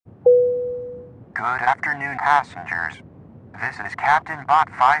Good afternoon, passengers. This is Captain Bot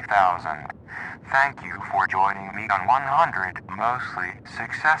 5000. Thank you for joining me on 100 mostly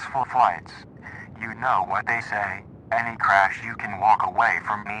successful flights. You know what they say. Any crash you can walk away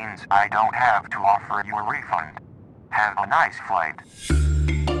from means I don't have to offer you a refund. Have a nice flight.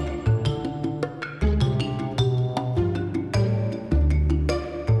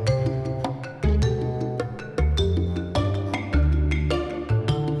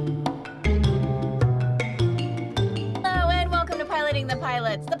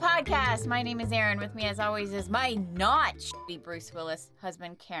 The podcast. My name is Erin. With me, as always, is my not shitty Bruce Willis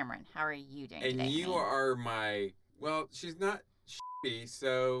husband, Cameron. How are you doing today? And you are my, well, she's not shitty,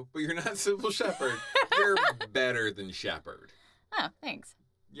 so, but you're not Sybil Shepherd. You're better than Shepherd. Oh, thanks.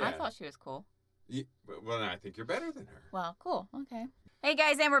 Yeah. I thought she was cool. Well, no, I think you're better than her. Well, cool. Okay. Hey,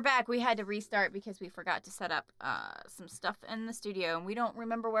 guys, and we're back. We had to restart because we forgot to set up some stuff in the studio, and we don't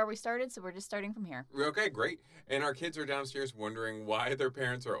remember where we started, so we're just starting from here. Okay, great. And our kids are downstairs wondering why their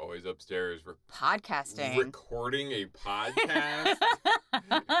parents are always upstairs Podcasting. recording a podcast,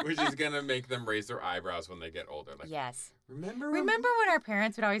 which is going to make them raise their eyebrows when they get older. Like, yes. Remember when our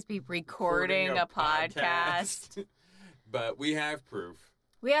parents would always be recording a podcast? But we have proof.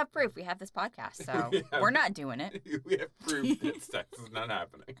 We have proof. We have this podcast, so we're not doing it. We have proof that sex is not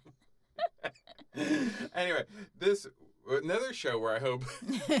happening. Anyway, another show where I hope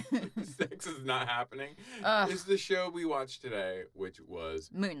sex is not happening is the show we watched today, which was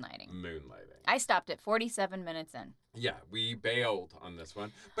Moonlighting. I I stopped at 47 minutes in. Yeah, we bailed on this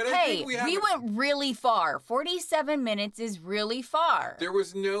one. But hey, I think we went really far. 47 minutes is really far. There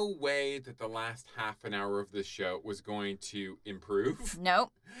was no way that the last half an hour of this show was going to improve.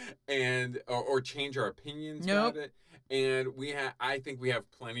 Nope. And or change our opinions about it. And I think we have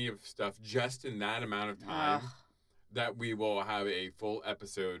plenty of stuff just in that amount of time that we will have a full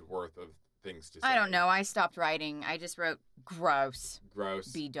episode worth of things to say. I don't know. I stopped writing. I just wrote gross. Gross.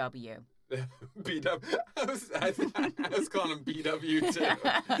 BW. BW. I was calling him BW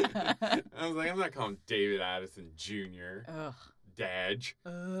too. I was like, I'm not calling David Addison Jr. Ugh. Dadge.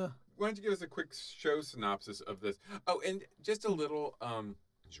 Ugh. Why don't you give us a quick show synopsis of this? Oh, and just a little,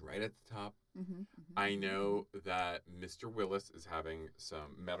 right at the top. I know that Mr. Willis is having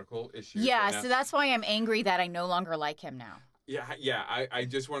some medical issues. Yeah, right now. so that's why I'm angry that I no longer like him now. Yeah. I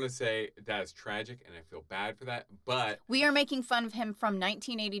just want to say that is tragic, and I feel bad for that. But we are making fun of him from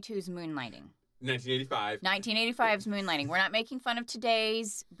 1982's Moonlighting. 1985. 1985's Moonlighting. We're not making fun of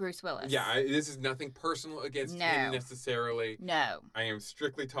today's Bruce Willis. Yeah, this is nothing personal against him necessarily. No. I am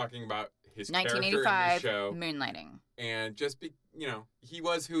strictly talking about his character in the 1985 show. Moonlighting. And just he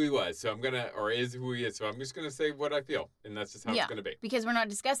was who he was, so or is who he is, so I'm just gonna say what I feel, and that's just how it's gonna be. Because we're not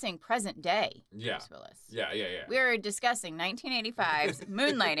discussing present day Bruce Willis. Yeah. We're discussing 1985's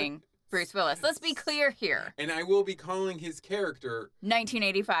Moonlighting Bruce Willis. Let's be clear here. And I will be calling his character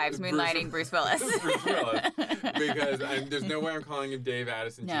 1985's Moonlighting Bruce Willis. Bruce Willis. Because there's no way I'm calling him Dave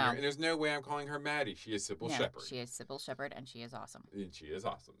Addison Jr. No. And there's no way I'm calling her Maddie. She is Sybil Shepherd. She is Sybil Shepherd, and she is awesome. And she is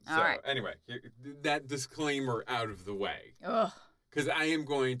awesome. All so right. Anyway, that disclaimer out of the way. Ugh. Because I am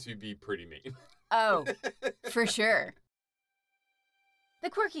going to be pretty mean. Oh, for sure. The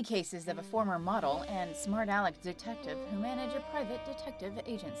quirky cases of a former model and smart aleck detective who manage a private detective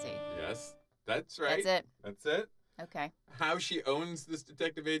agency. Yes, that's right. That's it. That's it. Okay. How she owns this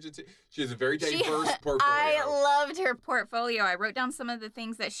detective agency. She has a very diverse portfolio. I loved her portfolio. I wrote down some of the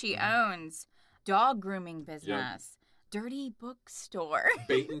things that she owns. Dog grooming business. Dirty bookstore.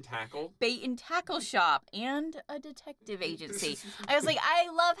 Bait and tackle shop, and a detective agency. I was like, I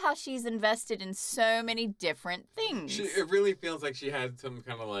love how she's invested in so many different things. It really feels like she had some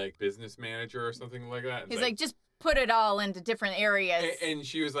kind of like business manager or something like that. He's like, just put it all into different areas. And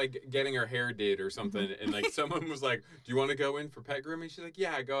she was like getting her hair did or something, and like someone was like, do you want to go in for pet grooming? She's like,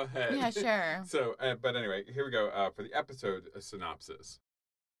 yeah, go ahead. Yeah, sure. So, but anyway, here we go for the episode synopsis.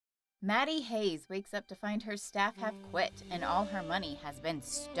 Maddie Hayes wakes up to find her staff have quit and all her money has been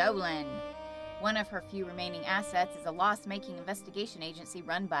stolen. One of her few remaining assets is a loss-making investigation agency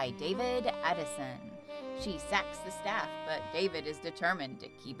run by David Addison. She sacks the staff, but David is determined to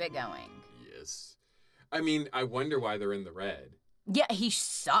keep it going. Yes. I mean, I wonder why they're in the red. Yeah, he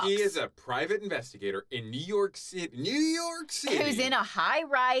sucks. He is a private investigator in New York City. Who's in a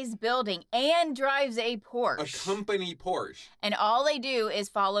high-rise building and drives a Porsche. A company Porsche. And all they do is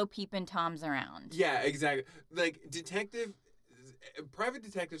follow Peepin' Toms around. Yeah, exactly. Like, private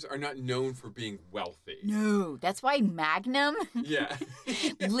detectives are not known for being wealthy. No, that's why Magnum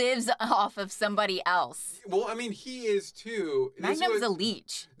lives off of somebody else. Well, I mean, he is too. Magnum's a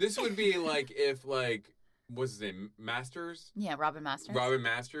leech. This would be like if, like, what's his name? Masters? Yeah, Robin Masters. Robin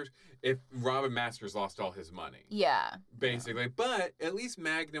Masters. If Robin Masters lost all his money. Yeah. Basically. But at least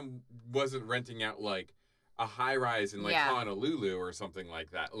Magnum wasn't renting out like a high rise in like Yeah. Honolulu or something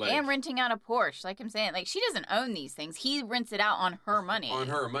like that. Like, And renting out a Porsche, like I'm saying. Like, she doesn't own these things. He rents it out on her money. on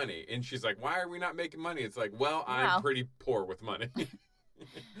her money. And she's like, why are we not making money? It's like, well, I'm pretty poor with money.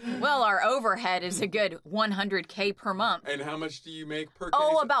 Well, our overhead is a good $100K per month. And how much do you make per case?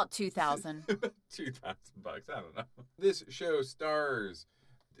 Oh, about $2,000. $2,000. I don't know. This show stars,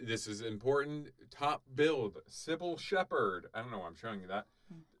 this is important, top billed, Sybil Shepherd. I don't know why I'm showing you that.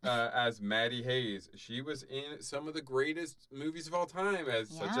 As Maddie Hayes. She was in some of the greatest movies of all time,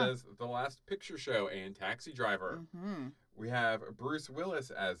 such as The Last Picture Show and Taxi Driver. Mm-hmm. We have Bruce Willis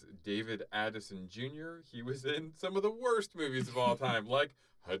as David Addison Jr. He was in some of the worst movies of all time, like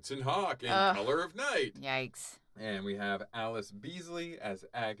Hudson Hawk and Color of Night. Yikes. And we have Alice Beasley as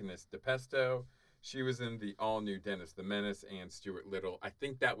Agnes DePesto. She was in the all-new Dennis the Menace and Stuart Little. I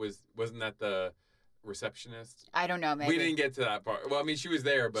think that wasn't that the receptionist? I don't know, maybe. We didn't get to that part. Well, I mean, she was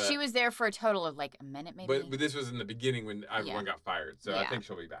there, but... She was there for a total of like a minute, maybe. But this was in the beginning when everyone got fired, so I think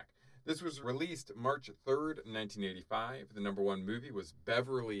she'll be back. This was released March 3rd, 1985. The number one movie was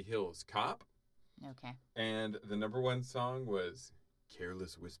Beverly Hills Cop. Okay. And the number one song was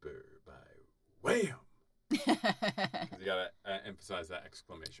Careless Whisper by Wham! You gotta emphasize that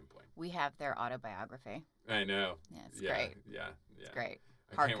exclamation point. We have their autobiography. I know. Yeah, it's great. Yeah. It's great.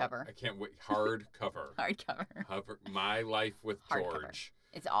 Hardcover. I can't wait. Hardcover. Hardcover. My Life with George.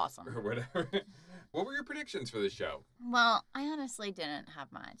 It's awesome. Or whatever. What were your predictions for this show? Well, I honestly didn't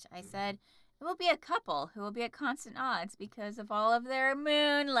have much. I said it will be a couple who will be at constant odds because of all of their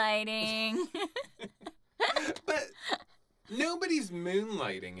moonlighting. But nobody's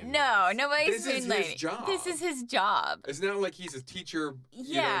moonlighting in nobody's this. moonlighting. This is his job. This is his job. It's not like he's a teacher,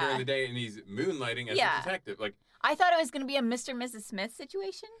 during the day and he's moonlighting as a detective. Like, I thought it was going to be a Mr. and Mrs. Smith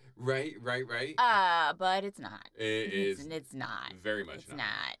situation. Right. But it's not. It is. It's not. Very much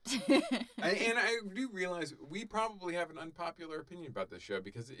not. And I do realize we probably have an unpopular opinion about this show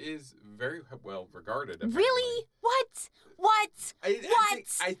because it is very well regarded. Apparently. Really? What?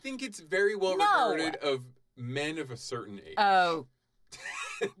 I think it's very well regarded of men of a certain age. Oh.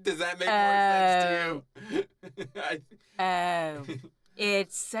 Does that make more sense to you?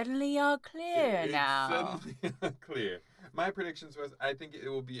 It's suddenly all clear now. It's suddenly clear. My predictions was I think it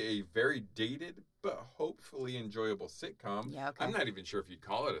will be a very dated but hopefully enjoyable sitcom. Yeah, okay. I'm not even sure if you'd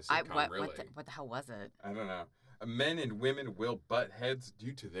call it a sitcom, really. What the hell was it? I don't know. Men and women will butt heads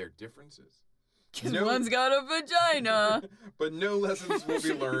due to their differences. Because one's got a vagina. But no lessons will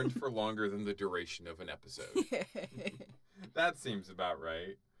be learned for longer than the duration of an episode. That seems about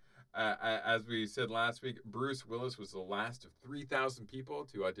right. As we said last week, Bruce Willis was the last of 3,000 people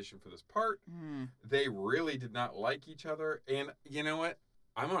to audition for this part. They really did not like each other. And you know what?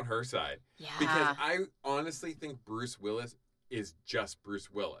 I'm on her side. Yeah. Because I honestly think Bruce Willis is just Bruce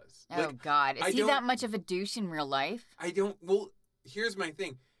Willis. Oh, God. Is he that much of a douche in real life? Well, here's my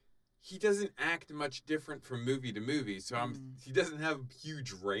thing. He doesn't act much different from movie to movie, so he doesn't have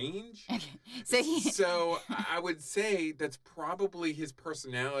huge range. So I would say that's probably his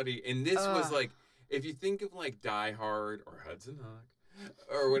personality. And this was like, if you think of like Die Hard or Hudson Hawk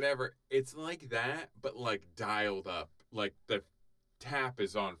or whatever, it's like that, but like dialed up. Like the tap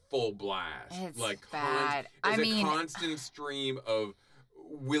is on full blast. It's like bad. a constant stream of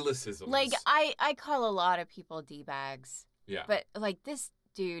Willisisms. Like I call a lot of people D-bags. Yeah. But like this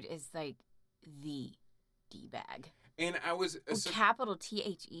dude is like the D-bag. And I was... capital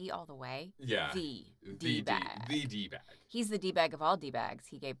T-H-E all the way. Yeah. The D-bag. The D-bag. He's the D-bag of all D-bags.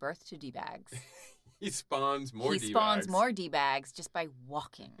 He gave birth to D-bags. He spawns more D-bags. He spawns more D-bags just by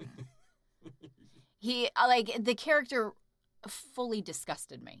walking. He, the character fully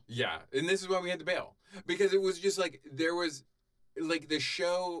disgusted me. Yeah. And this is why we had to bail. Because it was just like, there was... Like, the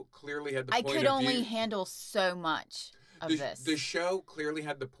show clearly had the point of view... I could only handle so much of this. The show clearly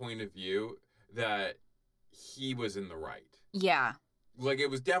had the point of view that he was in the right. Yeah. Like, it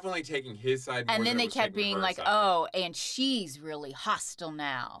was definitely taking his side more and then than they it was kept taking being her like, side. oh, and she's really hostile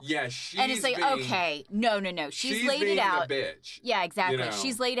now. Yeah, she's And it's like, okay, no. She's laid being it out. A bitch. Yeah, exactly. You know?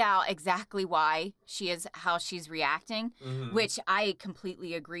 She's laid out exactly why she is, how she's reacting, which I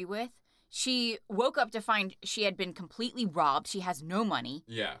completely agree with. She woke up to find she had been completely robbed. She has no money.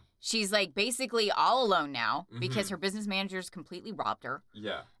 Yeah. She's like basically all alone now because her business managers completely robbed her.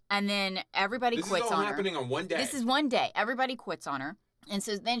 Yeah. And then everybody quits on her. This is all happening on one day. This is one day. Everybody quits on her. And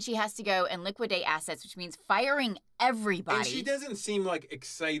so then she has to go and liquidate assets, which means firing everybody. And she doesn't seem like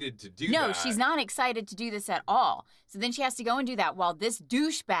excited to do that. No, she's not excited to do this at all. So then she has to go and do that while this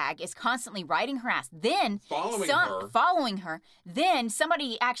douchebag is constantly riding her ass. Then following her. Then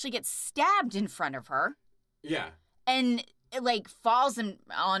somebody actually gets stabbed in front of her. Yeah. And like falls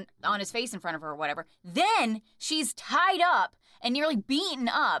on his face in front of her or whatever. Then she's tied up and nearly beaten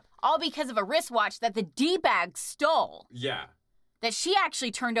up, all because of a wristwatch that the D-bag stole. Yeah. That she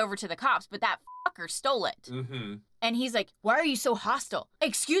actually turned over to the cops, but that fucker stole it. Mm-hmm. And he's like, why are you so hostile?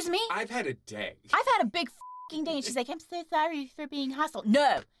 Excuse me? I've had a day. I've had a big fucking day. And she's like, I'm so sorry for being hostile.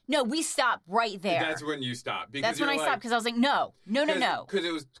 No, we stop right there. That's when you stop. That's when I stopped, because I was like, no. Because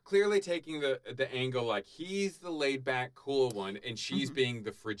it was clearly taking the angle like he's the laid-back, cool one, and she's being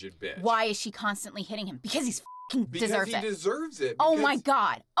the frigid bitch. Why is she constantly hitting him? Because he's deserves it. Because he deserves it. Oh my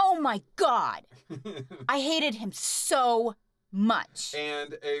God. I hated him so much.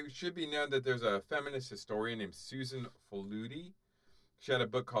 And it should be known that there's a feminist historian named Susan Faludi. She had a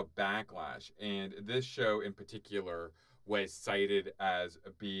book called Backlash, and this show in particular was cited as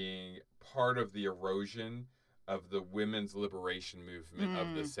being part of the erosion of the women's liberation movement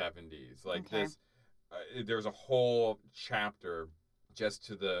of the 70s. Like this, there's a whole chapter just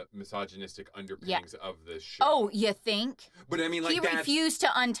to the misogynistic underpinnings of this show. Oh, you think? But I mean, like, he refused to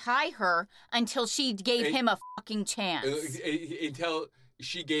untie her until she gave him a fucking chance. Until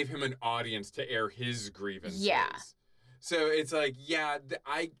she gave him an audience to air his grievances. Yeah. So it's like,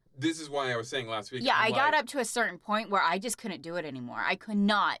 this is why I was saying last week. Yeah, I got up to a certain point where I just couldn't do it anymore. I could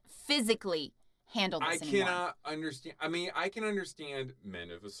not physically handle this anymore. I cannot understand. I mean, I can understand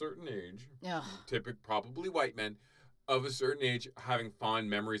men of a certain age, probably white men, of a certain age having fond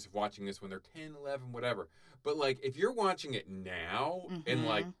memories of watching this when they're 10, 11, whatever. But, like, if you're watching it now and,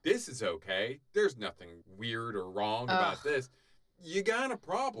 like, this is okay, there's nothing weird or wrong about this, you got a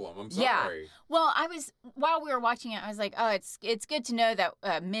problem. I'm sorry. Yeah. Well, while we were watching it, I was like, oh, it's good to know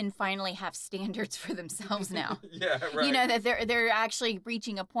that men finally have standards for themselves now. Yeah, right. You know, that they're actually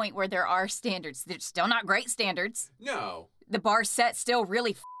reaching a point where there are standards. They're still not great standards. No. The bar's set still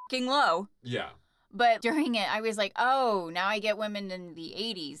really fucking low. Yeah. But during it, I was like, oh, now I get women in the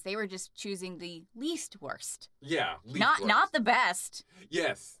 80s. They were just choosing the least worst. Yeah, not the best.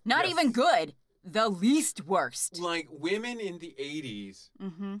 Yes. Not even good. The least worst. Like, women in the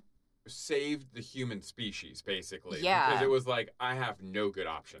 80s saved the human species, basically. Yeah. Because it was like, I have no good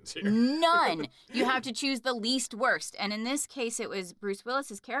options here. None. You have to choose the least worst. And in this case, it was Bruce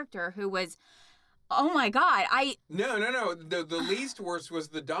Willis's character who was... Oh my God, No. The least worst was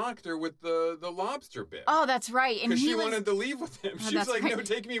the doctor with the lobster bit. Oh, that's right. Because she wanted to leave with him. She was like, no,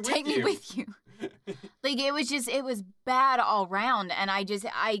 take me with you. Take me with you. Like, it was bad all around. And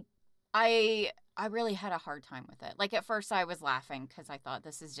I really had a hard time with it. Like, at first I was laughing because I thought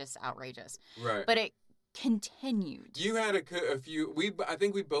this is just outrageous. Right. But it continued. You had a few, I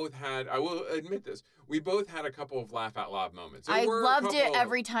think we both had, I will admit this, we both had a couple of laugh out loud moments. I loved it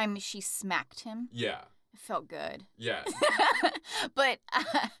every time she smacked him. Yeah. It felt good. Yeah. But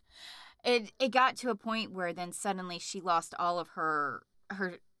it got to a point where then suddenly she lost all of her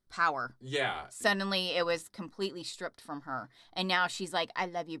power. Yeah. Suddenly it was completely stripped from her. And now she's like, I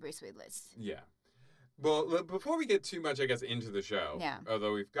love you, Bruce Willis. Yeah. Well, before we get too much, I guess, into the show,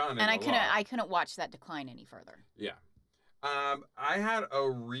 although we've gone in I couldn't watch that decline any further. Yeah. I had a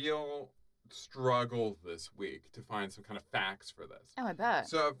real struggle this week to find some kind of facts for this. Oh, I bet.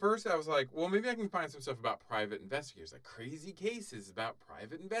 So at first I was like, well, maybe I can find some stuff about private investigators, like crazy cases about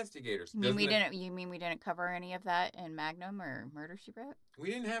private investigators. You mean we didn't cover any of that in Magnum or Murder, She Wrote? We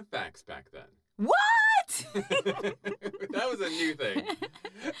didn't have facts back then. What? That was a new thing.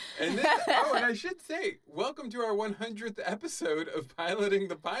 And then, and I should say, welcome to our 100th episode of Piloting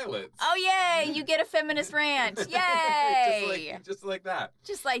the Pilots. Oh, yay! You get a feminist rant. Yay! just like that.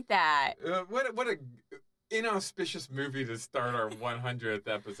 Just like that. What a inauspicious movie to start our 100th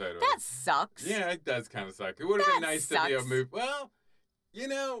episode with. That sucks. Yeah, it does kind of suck. It would have been nice to be a movie. Well, you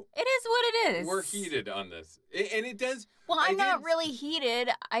know, it is what it is. We're heated on this, and it does. Well, I'm not really heated.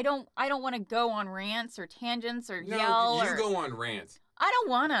 I don't want to go on rants or tangents or yell. No, you go on rants. I don't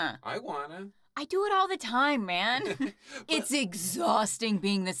wanna. I wanna. I do it all the time, man. It's exhausting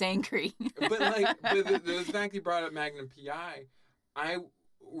being this angry. But the fact you brought up Magnum PI, I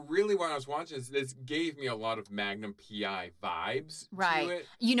really, when I was watching this gave me a lot of Magnum PI vibes. Right. To it.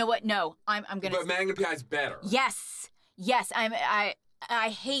 You know what? No, I'm gonna. But Magnum PI is better. Yes. I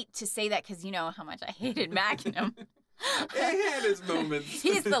hate to say that because you know how much I hated Magnum. It had its moments.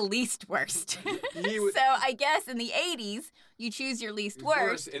 He's the least worst. So I guess in the 80s, you choose your least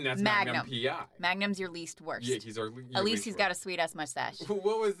worst. And that's Magnum PI. Magnum's your least worst. Yeah, he's At least he's got a sweet-ass mustache.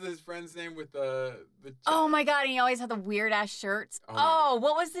 What was his friend's name with the Oh, my God. And he always had the weird-ass shirts. Oh,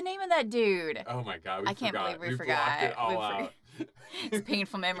 what was the name of that dude? Oh, my God. I can't believe we forgot. Blocked it all out. It's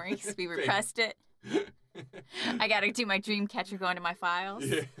painful memories. We repressed it. I gotta do my Dreamcatcher, go into my files.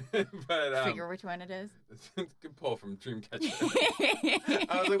 Yeah, but figure which one it is. Good pull from Dreamcatcher.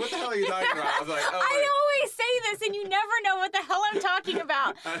 I was like, "What the hell are you talking about?" I was like, "Oh." I always say this, and you never know what the hell I'm talking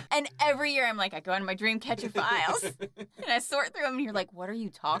about. And every year, I'm like, I go into my Dreamcatcher files, and I sort through them, and you're like, "What are you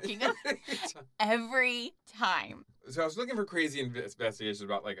talking about?" Every time. So I was looking for crazy investigations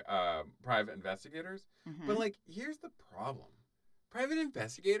about like private investigators, but like, here's the problem: private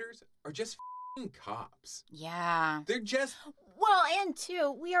investigators are just cops. Yeah. They're just... Well, and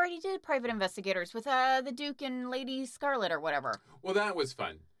two, we already did private investigators with the Duke and Lady Scarlet or whatever. Well, that was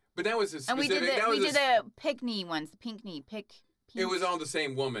fun. But that was a specific... And we did the Pinkney ones, the Pinkney. It was all the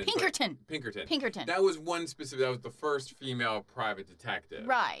same woman. Pinkerton. That was one specific... That was the first female private detective.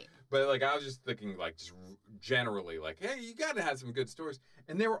 Right. But, like, I was just thinking, like, just generally, like, hey, you gotta have some good stories.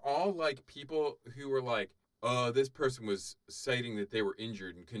 And they were all, like, people who were, like, this person was citing that they were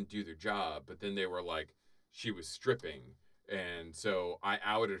injured and couldn't do their job, but then they were like, she was stripping, and so I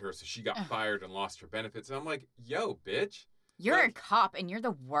outed her, so she got fired and lost her benefits. And I'm like, yo, bitch. You're a cop, and you're the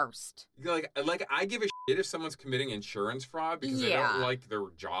worst. Like I give a shit if someone's committing insurance fraud because they don't like their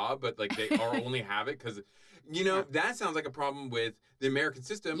job, but, like, they only have it because... You know, that sounds like a problem with the American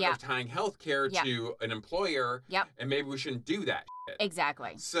system of tying health care to an employer, and maybe we shouldn't do that shit.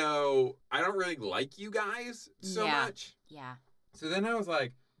 Exactly. So I don't really like you guys so much. Yeah. So then I was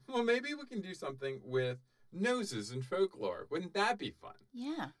like, well, maybe we can do something with noses and folklore. Wouldn't that be fun?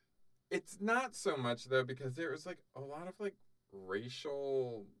 Yeah. It's not so much, though, because there was, like, a lot of, like,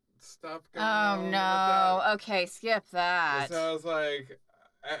 racial stuff going on. Oh, no. Okay, skip that. So I was like,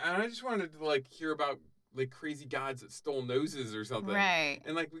 and I just wanted to, like, hear about, like, crazy gods that stole noses or something. Right.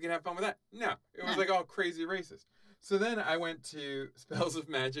 And, like, we can have fun with that. No. It was, like, all crazy racist. So then I went to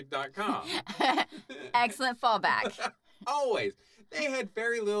spellsofmagic.com. Excellent fallback. Always. They had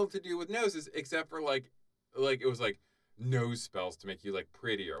very little to do with noses except for, like it was, like, nose spells to make you, like,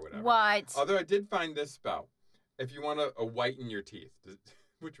 pretty or whatever. What? Although I did find this spell. If you want to whiten your teeth,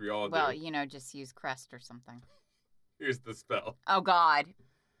 which we all do. Well, you know, just use Crest or something. Here's the spell. Oh, God.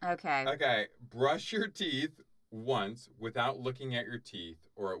 Okay. Okay. Brush your teeth once without looking at your teeth,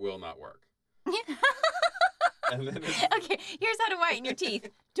 or it will not work. And then okay, here's how to whiten your teeth.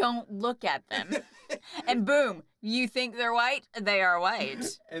 Don't look at them. And boom, you think they're white? They are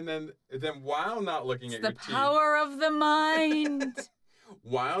white. And then while not looking at your teeth. The power of the mind.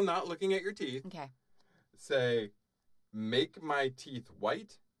 While not looking at your teeth. Okay. Say, make my teeth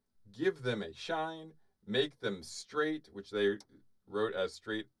white, give them a shine, make them straight, which they wrote as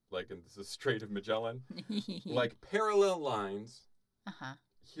straight, like in the Strait of Magellan, like parallel lines. Uh-huh.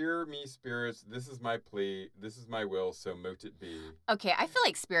 Hear me, spirits. This is my plea. This is my will, so mote it be. Okay, I feel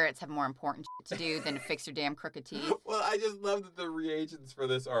like spirits have more important shit to do than to fix your damn crooked teeth. Well, I just love that the reagents for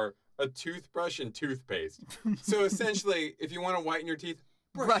this are a toothbrush and toothpaste. So essentially, if you want to whiten your teeth,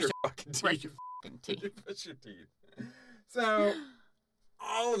 brush your fucking teeth. Brush your fucking teeth. Brush your teeth. So,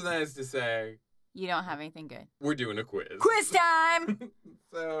 all of that is to say... You don't have anything good. We're doing a quiz. Quiz time!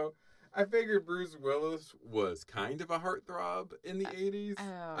 So... I figured Bruce Willis was kind of a heartthrob in the 80s.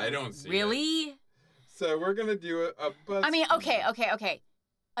 Oh, I don't see really? it. So we're going to do a buzz. I mean, okay.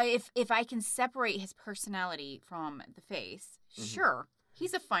 If I can separate his personality from the face, sure.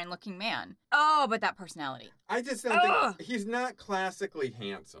 He's a fine-looking man. Oh, but that personality. I just don't think... He's not classically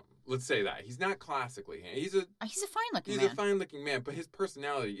handsome. Let's say that. He's not classically handsome. He's a fine-looking man. He's a fine-looking man, but his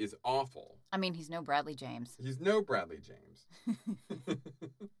personality is awful. I mean, he's no Bradley James. He's no Bradley James.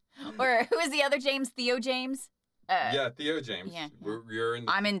 Or who is the other James? Theo James? Yeah, Theo James. Yeah. You're in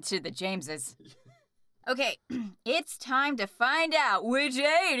I'm into the Jameses. Okay, it's time to find out which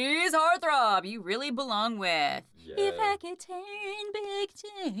 80s heartthrob you really belong with. Yeah. If I could turn big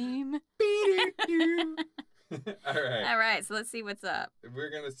time. All right, so let's see what's up.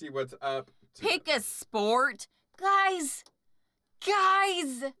 We're going to see what's up. Pick a sport. Guys,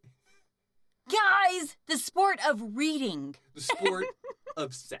 the sport of reading. The sport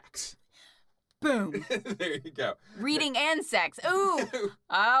of sex. Boom. There you go. Reading and sex. Ooh.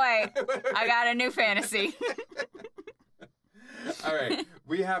 Oh, wait. I got a new fantasy. All right.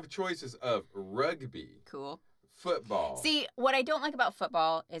 We have choices of rugby. Cool. Football. See, what I don't like about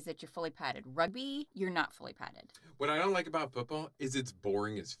football is that you're fully padded. Rugby, you're not fully padded. What I don't like about football is it's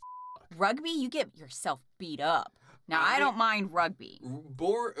boring as Rugby, you get yourself beat up. Now, I don't mind rugby.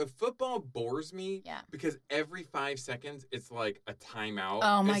 Football bores me Yeah. because every 5 seconds it's like a timeout.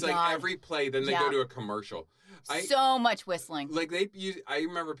 Oh, my it's God. like every play, then they Yeah. go to a commercial. So much whistling. Like I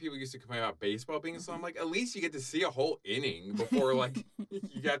remember people used to complain about baseball being slow. I'm like, at least you get to see a whole inning before like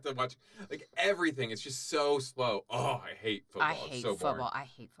you got to watch like everything. It's just so slow. Oh, I hate football. I hate it's so football. boring. I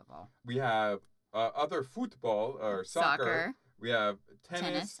hate football. We have other football or soccer. We have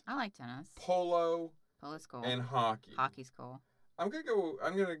tennis. I like tennis. Polo. Polo's cool. And hockey. Hockey's cool. I'm gonna go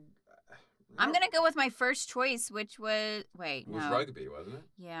with my first choice, which was It was rugby, wasn't it?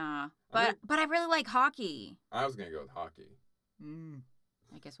 Yeah, but I really like hockey. I was gonna go with hockey.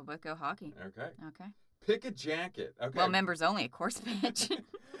 I guess we'll both go hockey. Okay. Pick a jacket. Okay. Well, members only, of course, bitch.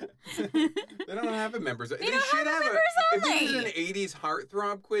 They don't have a members. They should have members If only. this is an '80s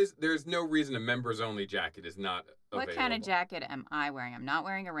heartthrob quiz, there's no reason a members only jacket is not available. What kind of jacket am I wearing? I'm not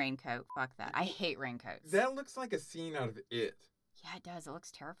wearing a raincoat. Fuck that. I hate raincoats. That looks like a scene out of It. Yeah, it does. It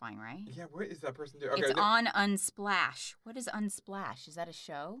looks terrifying, right? Yeah, what is that person doing? Okay, it's on Unsplash. What is Unsplash? Is that a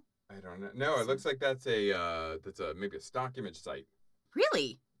show? I don't know. No, it looks like that's maybe a stock image site.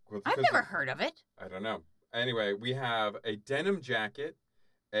 Really? Well, I've never heard of it. I don't know. Anyway, we have a denim jacket,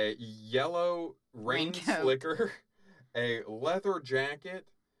 a yellow rain Raincoat. slicker, a leather jacket,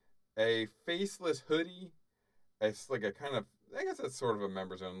 a faceless hoodie. It's like a kind of, I guess that's sort of a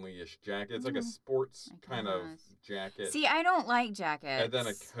members only-ish jacket. It's like a sports kind of jacket. See, I don't like jackets. And then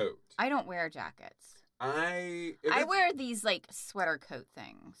a coat. I don't wear jackets. I wear these like sweater coat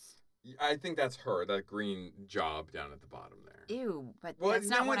things. I think that's her, that green job down at the bottom there. Ew, but Well, that's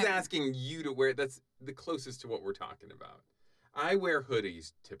no not what one's I'm... asking you to wear. That's the closest to what we're talking about. I wear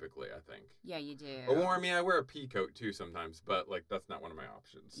hoodies typically, I think. Yeah, you do. Or I mean, I wear a pea coat too sometimes, but like that's not one of my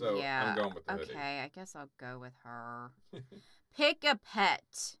options. So yeah. I'm going with the hoodie. Okay, I guess I'll go with her. Pick a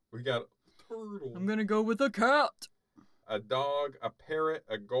pet. We got a turtle. I'm gonna go with a cat. A dog, a parrot,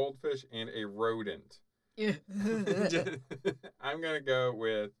 a goldfish, and a rodent. I'm gonna go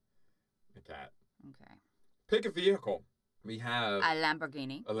with a cat. Okay. Pick a vehicle. We have a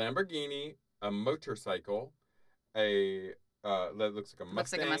Lamborghini. A Lamborghini, a motorcycle, a that looks like a Mustang.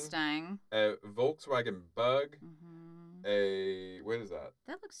 Looks like a Mustang. A Volkswagen Bug. Mm-hmm. What is that?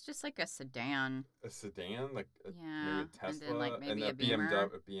 That looks just like a sedan. A sedan, like yeah, maybe a Tesla, and then like maybe and a Beamer.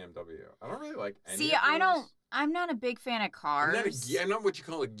 BMW. I don't really like any. See, of those. I'm not a big fan of cars. I'm not what you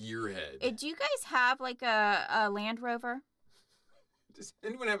call a gearhead. Do you guys have like a Land Rover? Does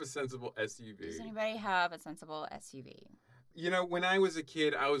anyone have a sensible SUV? Does anybody have a sensible SUV? You know, when I was a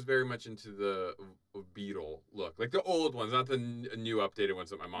kid, I was very much into the Beetle look, like the old ones, not the new updated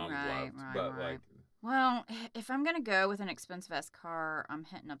ones that my mom loved. But like, well, if I'm gonna go with an expensive ass car, I'm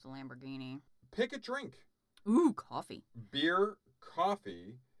hitting up the Lamborghini. Pick a drink. Ooh, coffee. Beer,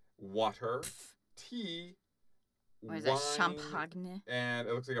 coffee, water, tea. What is wine, that? Champagne. And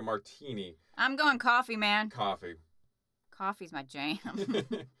it looks like a martini. I'm going coffee, man. Coffee. Coffee's my jam.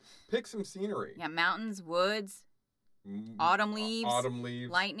 Pick some scenery. Yeah, mountains, woods. Autumn leaves,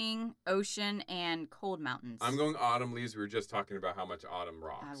 lightning, ocean, and cold mountains. I'm going autumn leaves. We were just talking about how much autumn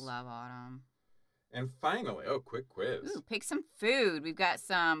rocks. I love autumn. And finally, quick quiz. Ooh, pick some food. We've got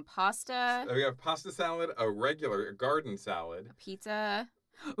some pasta. We have pasta salad, a garden salad. A pizza.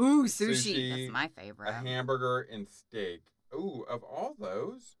 Ooh, sushi. That's my favorite. A hamburger and steak. Ooh, of all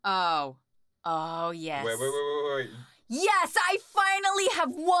those? Oh, yes. Wait. Yes, I finally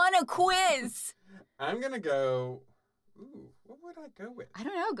have won a quiz. I'm going to go... Ooh, what would I go with? I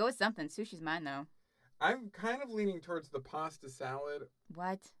don't know. Go with something. Sushi's mine, though. I'm kind of leaning towards the pasta salad.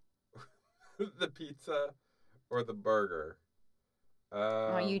 What? The pizza or the burger.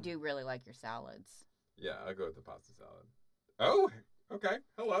 Oh, you do really like your salads. Yeah, I'll go with the pasta salad. Oh, okay.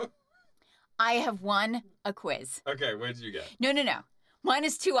 Hello. I have won a quiz. Okay, what did you get? No. Mine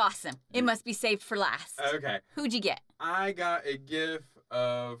is too awesome. It must be saved for last. Okay. Who'd you get? I got a gif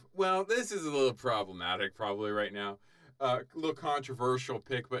of... Well, this is a little problematic probably right now. A little controversial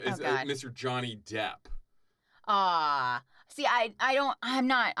pick, but it's Mr. Johnny Depp. See, I'm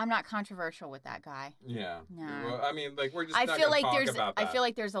not controversial with that guy. Yeah. No. Well, I mean, like, we're just I not feel gonna like talk there's about that. I feel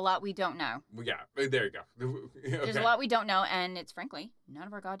like there's a lot we don't know. Yeah, there you go. Okay. There's a lot we don't know, and it's frankly none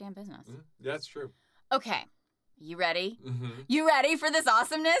of our goddamn business. That's true. Okay. You ready? Mm-hmm. You ready for this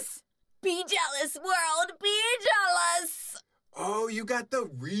awesomeness? Be jealous, world. Be jealous. Oh, you got the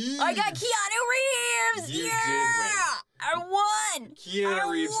Reeves. I got Keanu Reeves. You did win. I won.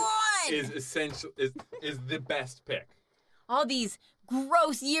 Keanu Reeves is essential. Is the best pick. All these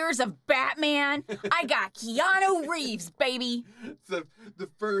gross years of Batman. I got Keanu Reeves, baby. It's the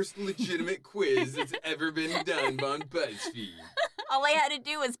first legitimate quiz that's ever been done on BuzzFeed. All I had to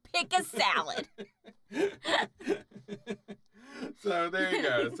do was pick a salad. So there you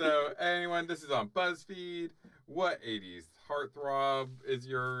go. So anyone, this is on BuzzFeed. What 80s heartthrob is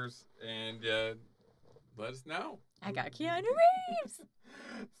yours? And let us know. I got Keanu Reeves.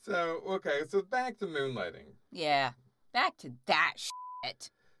 So, okay, so back to moonlighting. Yeah, back to that shit.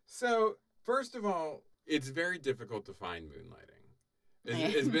 So, first of all, it's very difficult to find moonlighting.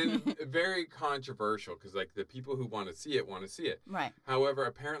 It's been very controversial because, like, the people who want to see it. Right. However,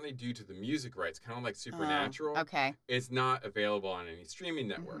 apparently, due to the music rights, kind of like Supernatural, okay, it's not available on any streaming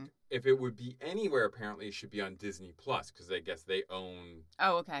network. Mm-hmm. If it would be anywhere, apparently, it should be on Disney Plus because I guess they own.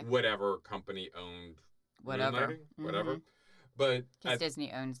 Oh, okay. Whatever company owned. Whatever. Whatever. But because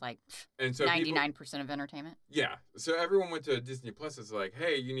Disney owns like and so 99% of entertainment. Yeah. So everyone went to Disney Plus. It's like,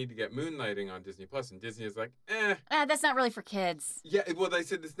 hey, you need to get moonlighting on Disney Plus, and Disney is like, that's not really for kids. Yeah. Well, they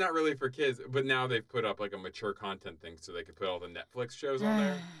said it's not really for kids, but now they've put up like a mature content thing so they could put all the Netflix shows on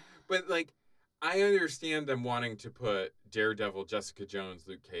there. But like, I understand them wanting to put Daredevil, Jessica Jones,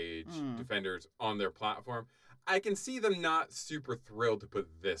 Luke Cage, Defenders on their platform. I can see them not super thrilled to put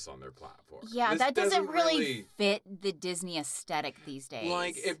this on their platform. Yeah, that doesn't really fit the Disney aesthetic these days.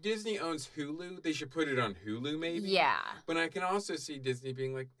 Like, if Disney owns Hulu, they should put it on Hulu, maybe. Yeah. But I can also see Disney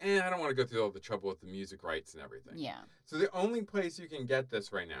being like, I don't want to go through all the trouble with the music rights and everything. Yeah. So the only place you can get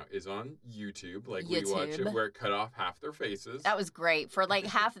this right now is on YouTube, like we watch it, where it cut off half their faces. That was great. For like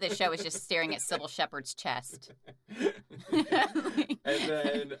half of the show was just staring at Sybil Shepherd's chest. And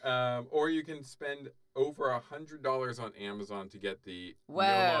then, or you can spend over $100 on Amazon to get the no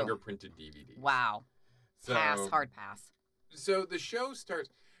longer printed DVDs. Wow. So, hard pass. So the show starts.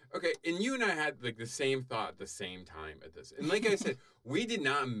 Okay, and you and I had like the same thought at the same time at this. And like I said, we did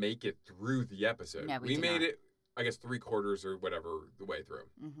not make it through the episode. No, we made it, I guess, 3/4 or whatever the way through.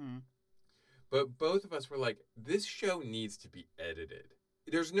 Mm-hmm. But both of us were like, this show needs to be edited.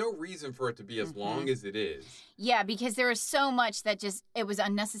 There's no reason for it to be as long as it is. Yeah, because there was so much that it was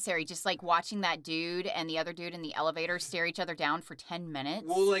unnecessary. Just like watching that dude and the other dude in the elevator stare each other down for 10 minutes.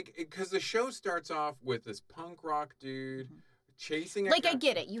 Well, like, because the show starts off with this punk rock dude chasing a guy. I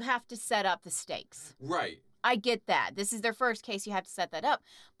get it. You have to set up the stakes. Right. I get that. This is their first case. You have to set that up.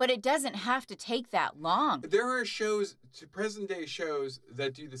 But it doesn't have to take that long. There are shows, present-day shows,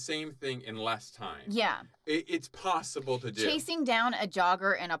 that do the same thing in less time. Yeah. It's possible to do. Chasing down a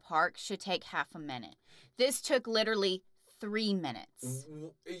jogger in a park should take half a minute. This took literally 3 minutes.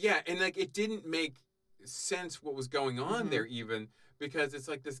 Yeah, and like it didn't make sense what was going on there even, because it's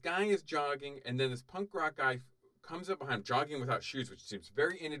like this guy is jogging, and then this punk rock guy comes up behind him, jogging without shoes, which seems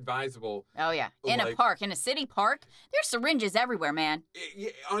very inadvisable. Oh, yeah. In a park, in a city park, there's syringes everywhere, man.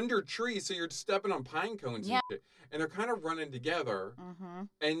 Under trees, so you're stepping on pine cones and shit. And they're kind of running together.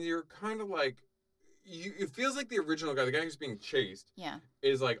 And you're kind of like, it feels like the original guy, the guy who's being chased,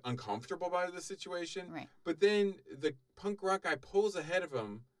 is like uncomfortable by the situation. Right. But then the punk rock guy pulls ahead of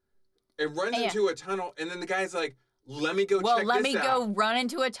him and runs into a tunnel, and then the guy's like, let me go check this out. Well, let me go run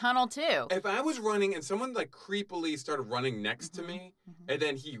into a tunnel, too. If I was running and someone, like, creepily started running next to me, and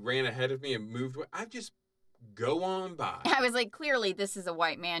then he ran ahead of me and moved away, I'd just go on by. I was like, clearly this is a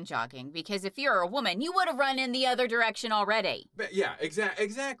white man jogging, because if you're a woman, you would have run in the other direction already. But yeah,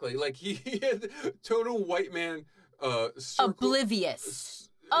 exactly. Like, he had total white man oblivious.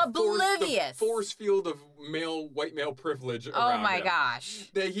 Oblivious. The force field of white male privilege around Oh my him. Gosh.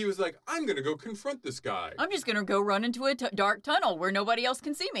 That he was like, I'm going to go confront this guy. I'm just going to go run into a dark tunnel where nobody else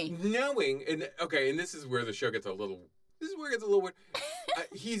can see me. Knowing, and this is where the show gets a little weird.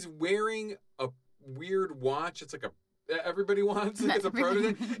 He's wearing a weird watch. It's like everybody wants it. It's a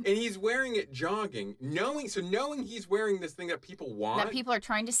prototype. And he's wearing it jogging. Knowing he's wearing this thing that people want. That people are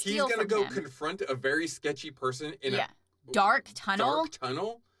trying to steal from him. He's going to go confront a very sketchy person in a dark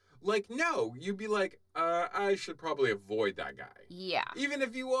tunnel? Like, no. You'd be like, I should probably avoid that guy. Yeah. Even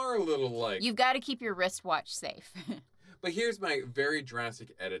if you are a little like... You've got to keep your wristwatch safe. But here's my very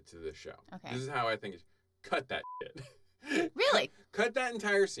drastic edit to this show. Okay. This is how I think it... Cut that shit. Really? Cut that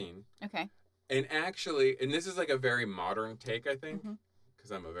entire scene. Okay. And actually... And this is like a very modern take, I think.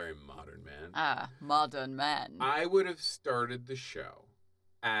 Because I'm a very modern man. Modern man. I would have started the show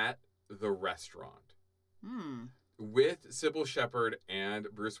at the restaurant. With Sybil Shepherd and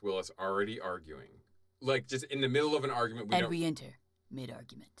Bruce Willis already arguing. Like, just in the middle of an argument. We enter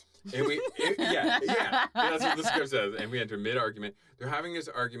mid-argument. And that's what the script says. And we enter mid-argument. They're having this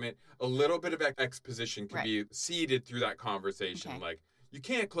argument. A little bit of exposition can be seeded through that conversation. Okay. Like, you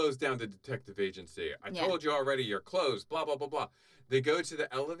can't close down the detective agency. I told you already you're closed, blah, blah, blah, blah. They go to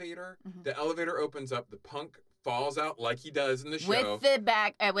the elevator. The elevator opens up. The punk falls out like he does in the show. With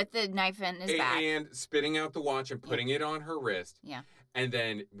the knife in his back. And spitting out the watch and putting it on her wrist. Yeah. And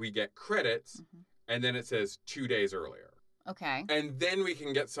then we get credits, and then it says 2 days earlier. Okay. And then we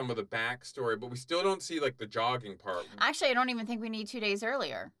can get some of the backstory, but we still don't see like the jogging part. Actually, I don't even think we need 2 days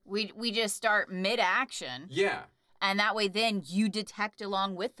earlier. We just start mid-action. Yeah. And that way then you detect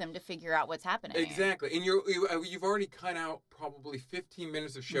along with them to figure out what's happening. Exactly. And you've already cut out probably 15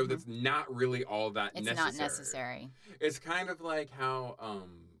 minutes of show that's not really all that necessary. It's not necessary. It's kind of like how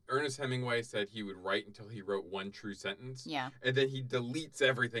Ernest Hemingway said he would write until he wrote one true sentence. Yeah. And then he deletes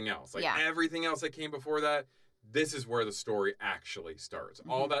everything else. Like everything else that came before that, this is where the story actually starts.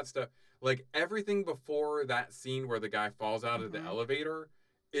 All that stuff. Like everything before that scene where the guy falls out of the elevator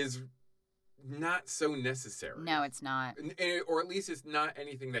is not so necessary. No, it's not. Or at least it's not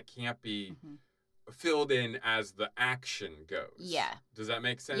anything that can't be filled in as the action goes. Yeah. Does that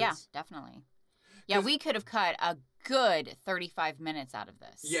make sense? Yeah, definitely. Yeah, we could have cut a good 35 minutes out of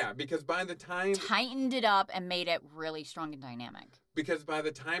this. Yeah, because by the time... Tightened it up and made it really strong and dynamic. Because by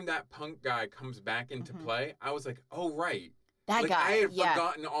the time that punk guy comes back into play, I was like, oh, right. That guy, I had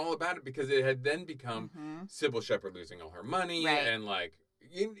forgotten all about it because it had then become Sybil Shepherd losing all her money and like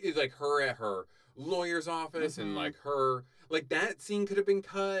her at her lawyer's office and like her, like that scene could have been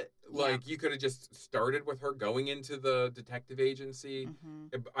cut. Like you could have just started with her going into the detective agency.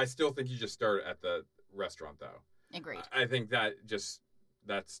 I still think you just start at the restaurant though. Agreed. I think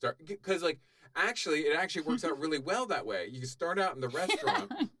because like actually it actually works out really well that way. You start out in the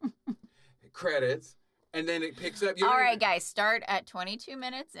restaurant, credits, and then it picks up. All right, guys, start at 22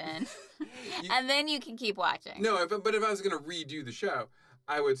 minutes in, and then you can keep watching. No, but if I was going to redo the show,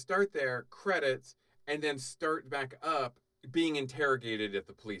 I would start there, credits, and then start back up being interrogated at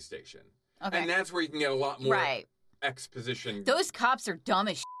the police station. Okay. And that's where you can get a lot more exposition. Those cops are dumb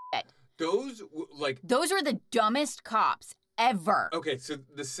as shit. Those are the dumbest cops ever. Okay, so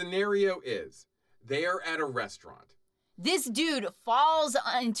the scenario is they are at a restaurant. This dude falls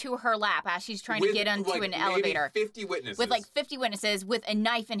into her lap as she's trying to get onto an elevator. 50 witnesses. With like 50 witnesses with a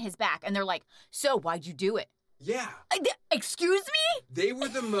knife in his back. And they're like, so why'd you do it? Yeah. Excuse me? They were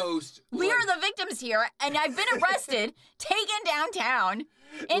the most... We are the victims here, and I've been arrested, taken downtown,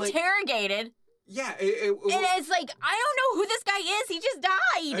 interrogated. Yeah. And it's like, I don't know who this guy is. He just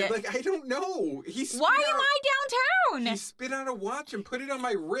died. I don't know. Why am I downtown? He spit out a watch and put it on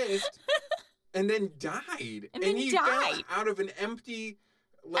my wrist and then died. And he died. Fell out of an empty...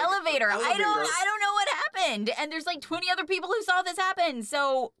 elevator. I don't know what happened. And there's like 20 other people who saw this happen.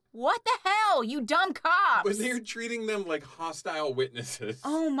 So what the hell, you dumb cops? But they're treating them like hostile witnesses.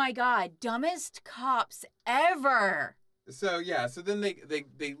 Oh my God, dumbest cops ever. So then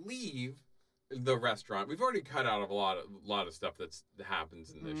they leave the restaurant. We've already cut out of a lot of stuff that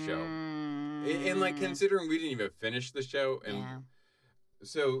happens in this show. And like considering we didn't even finish the show, and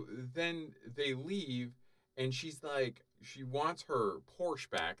so then they leave, and she's like, she wants her Porsche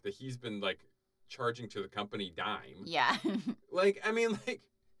back that he's been like charging to the company dime. Yeah.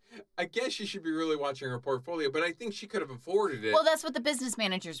 I guess she should be really watching her portfolio, but I think she could have afforded it. Well, that's what the business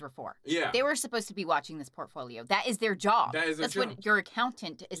managers were for. Yeah. They were supposed to be watching this portfolio. That is their job. That's what your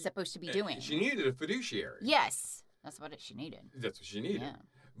accountant is supposed to be doing. She needed a fiduciary. Yes. That's what she needed. That's what she needed. Yeah.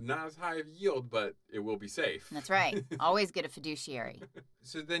 Not as high of yield, but it will be safe. That's right. Always get a fiduciary.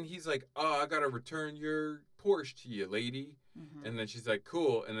 So then he's like, oh, I got to return your Porsche to you, lady. And then she's like,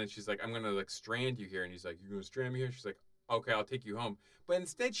 cool. And then she's like, I'm going to like strand you here. And he's like, you're going to strand me here? She's like, okay, I'll take you home. But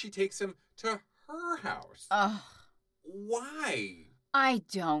instead she takes him to her house. Ugh. Why? I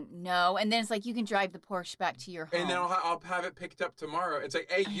don't know. And then it's like, you can drive the Porsche back to your home. And then I'll have it picked up tomorrow. It's like,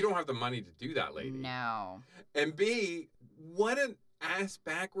 A, you don't have the money to do that, lady. No. And B, what an ass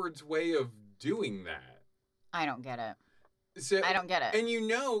backwards way of doing that. I don't get it. So, I don't get it.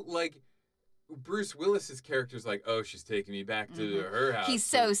 And like, Bruce Willis's character's like, oh, she's taking me back to her house. He's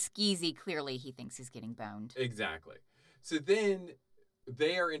so skeezy. Clearly, he thinks he's getting boned. Exactly. So then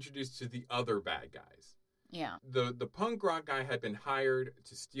they are introduced to the other bad guys. Yeah. The punk rock guy had been hired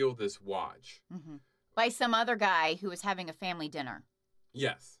to steal this watch. By some other guy who was having a family dinner.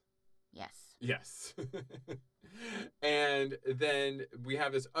 Yes. Yes. And then we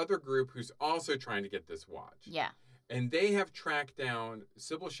have this other group who's also trying to get this watch. Yeah. And they have tracked down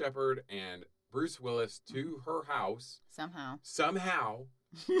Sybil Shepherd and Bruce Willis to her house. Somehow.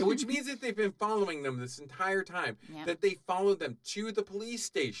 Which means that they've been following them this entire time. Yeah. That they followed them to the police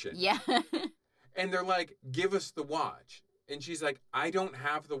station. Yeah. And they're like, give us the watch. And she's like, I don't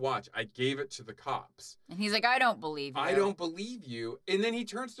have the watch. I gave it to the cops. And he's like, I don't believe you. I don't believe you. And then he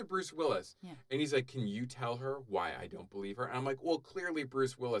turns to Bruce Willis. Yeah. And he's like, can you tell her why I don't believe her? And I'm like, well, clearly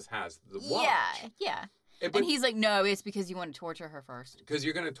Bruce Willis has the watch. Yeah. And he's like, no, it's because you want to torture her first. Because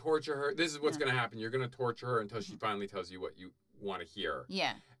you're going to torture her. This is what's going to happen. You're going to torture her until she finally tells you what you want to hear.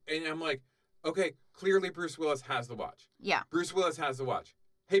 Yeah. And I'm like, okay, clearly Bruce Willis has the watch. Yeah. Bruce Willis has the watch.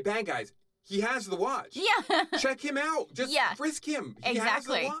 Hey, bad guys, he has the watch. Yeah. Check him out. Just frisk him. He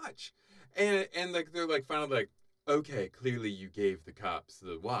exactly. has the watch. And like they're like finally like, okay, clearly you gave the cops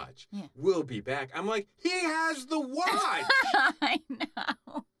the watch. Yeah. We'll be back. I'm like, he has the watch. I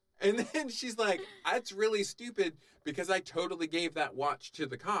know. And then she's like, that's really stupid because I totally gave that watch to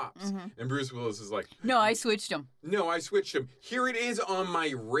the cops. Mm-hmm. And Bruce Willis is like, No, I switched him. no, I switched him. Here it is on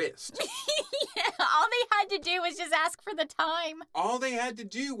my wrist. Yeah, all they had to do was just ask for the time. All they had to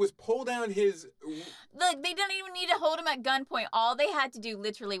do was pull down his... Look, they didn't even need to hold him at gunpoint. All they had to do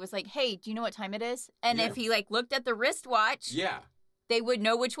literally was like, hey, do you know what time it is? And Yeah. if he like looked at the wristwatch, Yeah. they would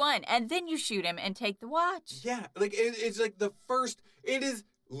know which one. And then you shoot him and take the watch. Yeah. Like, it's like the first... It is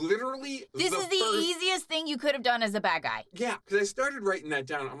literally This is the first... easiest thing you could have done as a bad guy. Yeah, because I started writing that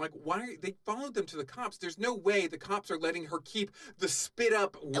down. I'm like, why? They followed them to the cops. There's no way the cops are letting her keep the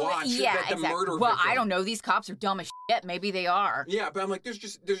spit-up watch that the murder Well, victim... I don't know. These cops are dumb as shit. Maybe they are. Yeah, but I'm like, there's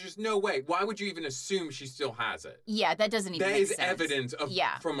just no way. Why would you even assume she still has it? Yeah, that doesn't even That make is sense. evidence of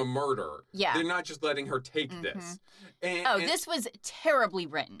from a murder. Yeah. They're not just letting her take this. And This was terribly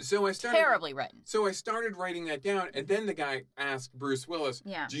written. So I started Terribly written. So I started writing that down, and then the guy asked Bruce Willis,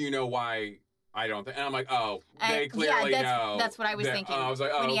 Yeah. "Do you know why I don't think?" And I'm like, "Oh, they clearly know." That's what I was thinking. I was like,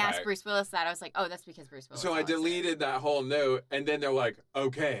 "Oh, when he okay." asked Bruce Willis that, I was like, "Oh, that's because Bruce Willis." So I deleted that whole note, and then they're like,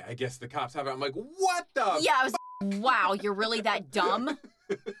 "Okay, I guess the cops have it." I'm like, "What the?" Yeah, I was like, "Wow, you're really that dumb?"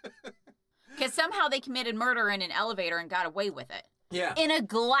 Because somehow they committed murder in an elevator and got away with it. Yeah. In a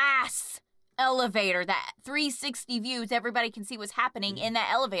glass elevator, that 360 views, everybody can see what's happening in that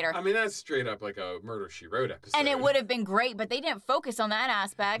elevator. I mean, that's straight up like a Murder, She Wrote episode. And it would have been great, but they didn't focus on that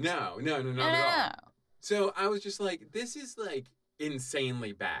aspect. No, not at all. So I was just like, this is like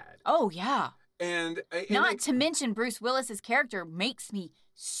insanely bad. Oh, yeah. And Not to mention Bruce Willis's character makes me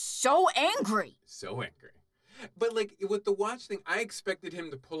so angry. So angry. But like with the watch thing, I expected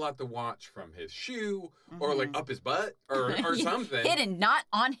him to pull out the watch from his shoe or like up his butt or something. Hidden, not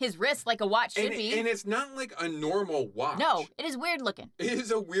on his wrist like a watch should be. And it's not like a normal watch. No, it is weird looking. It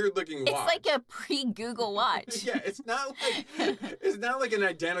is a weird looking watch. It's like a pre-Google watch. Yeah, it's not like an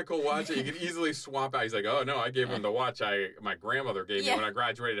identical watch that you could easily swap out. He's like, oh no, I gave him the watch my grandmother gave me when I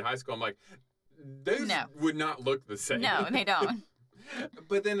graduated high school. I'm like, those would not look the same. No, they don't.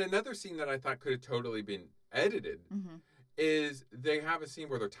 But then another scene that I thought could have totally been edited is they have a scene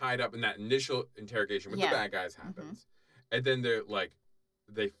where they're tied up in that initial interrogation with the bad guys happens. And then they're like,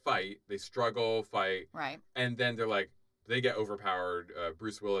 they fight, they struggle, fight. Right. And then they're like, they get overpowered.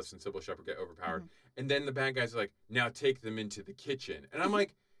 Bruce Willis and Sybil Shepherd get overpowered. And then the bad guys are like, now take them into the kitchen. And I'm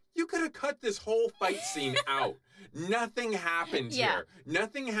like, you could have cut this whole fight scene out. Nothing happened here.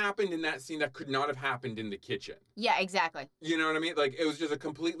 Nothing happened in that scene that could not have happened in the kitchen. Yeah, exactly. You know what I mean? Like, it was just a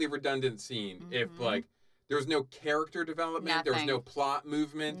completely redundant scene. If, like, there was no character development. There was no plot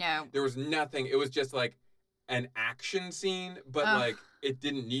movement. No. There was nothing. It was just, like, an action scene, but, like, it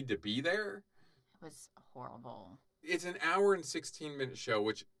didn't need to be there. It was horrible. It's an hour and 16-minute show,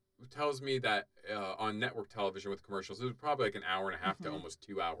 which tells me that on network television with commercials, it was probably like an hour and a half to almost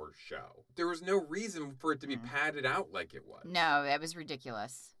 2 hour show. There was no reason for it to be padded out like it was. No, that was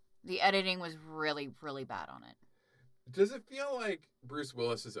ridiculous. The editing was really, really bad on it. Does it feel like Bruce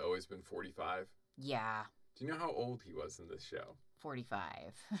Willis has always been 45? Yeah. Do you know how old he was in this show? 45.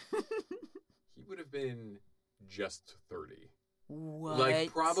 He would have been just 30. What?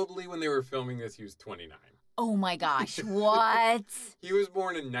 Like, probably when they were filming this, he was 29. Oh my gosh, what? He was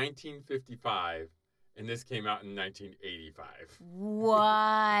born in 1955, and this came out in 1985.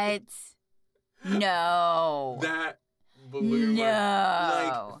 What? No. That blew no.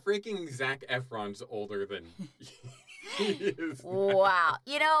 Like, freaking Zac Efron's older than he is. Wow.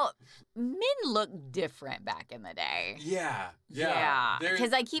 You know, men look different back in the day. Yeah.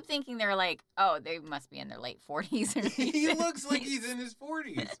 Because I keep thinking they're like, oh, they must be in their late 40s or He looks like he's in his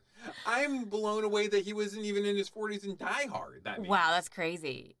 40s. I'm blown away that he wasn't even in his 40s in Die Hard. Wow, that's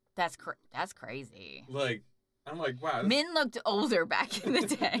crazy. That's crazy. Like, I'm like, wow. Men looked older back in the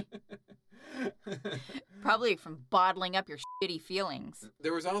day. Probably from bottling up your shitty feelings.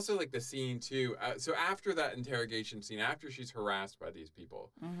 There was also like the scene too. So after that interrogation scene, after she's harassed by these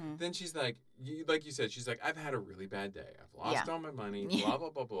people, then she's like you said, she's like, I've had a really bad day. I've lost all my money, blah, blah,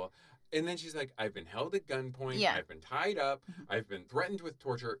 blah, blah. And then she's like, I've been held at gunpoint. I've been tied up. I've been threatened with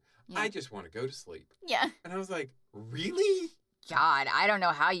torture. I just want to go to sleep. Yeah. And I was like, really? God, I don't know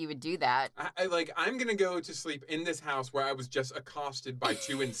how you would do that. I'm going to go to sleep in this house where I was just accosted by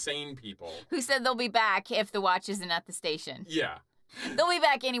two insane people. Who said they'll be back if the watch isn't at the station. Yeah. They'll be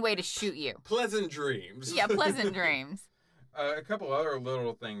back anyway to shoot you. Pleasant dreams. Yeah, pleasant dreams. A couple other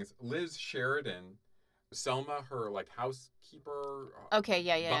little things. Liz Sheridan, Selma, her like housekeeper, Okay,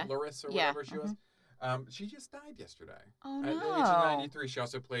 yeah. butleress or Yeah, whatever she was. She just died yesterday. Oh, At the age of 93. She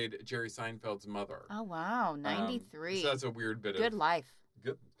also played Jerry Seinfeld's mother. Oh, wow. 93. So that's a weird bit Good of... life.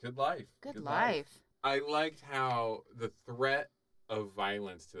 Good life. Good life. I liked how the threat of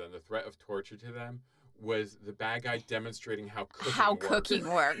violence to them, the threat of torture to them, was the bad guy demonstrating how cooking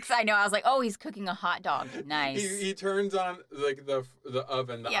works. I know. I was like, oh, he's cooking a hot dog. Nice. He turns on like the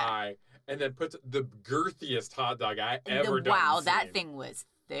oven, the eye, and then puts the girthiest hot dog I ever done. Wow, that thing was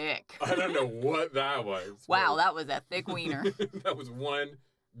thick. I don't know what that was. Wow, that was a thick wiener. That was one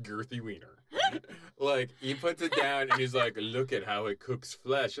girthy wiener. Like, he puts it down and he's like, look at how it cooks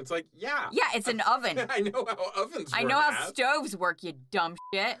flesh. It's like, yeah. Yeah, it's an oven. I know how ovens work. I know how stoves work, you dumb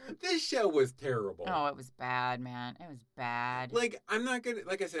shit. This show was terrible. Oh, it was bad, man. It was bad. Like, I'm not gonna,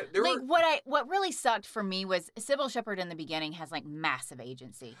 like I said, what really sucked for me was Sybil Shepherd in the beginning has like massive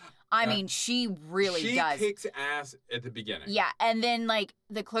agency. I mean, she really does. She kicks ass at the beginning. Yeah, and then like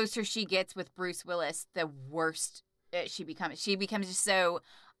the closer she gets with Bruce Willis, the worse she becomes. She becomes just so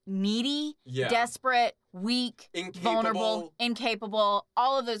needy, desperate, weak, vulnerable, incapable,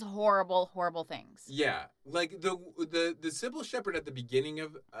 all of those horrible, horrible things. Yeah. Like the Sybil Shepherd at the beginning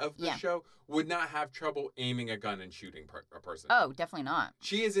of the show would not have trouble aiming a gun and shooting a person. Oh, definitely not.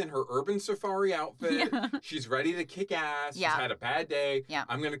 She is in her urban safari outfit. Yeah. She's ready to kick ass. She's had a bad day. Yeah.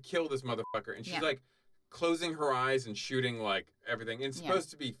 I'm going to kill this motherfucker. And she's like closing her eyes and shooting like everything. It's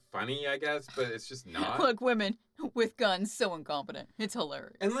supposed to be funny, I guess, but it's just not. Look, women with guns, so incompetent. It's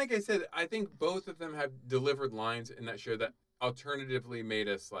hilarious. And like I said, I think both of them have delivered lines in that show that alternatively made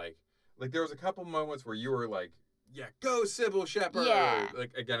us like there was a couple moments where you were like, yeah, go Sybil Shepherd. Yeah.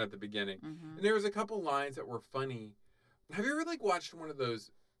 Like again at the beginning. Mm-hmm. And there was a couple lines that were funny. Have you ever like watched one of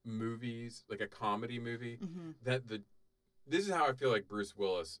those movies, like a comedy movie, that this is how I feel like Bruce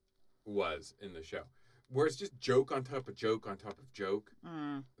Willis was in the show. Where it's just joke on top of joke on top of joke.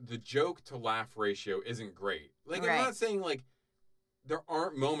 The joke to laugh ratio isn't great. Like, I'm not saying, like, there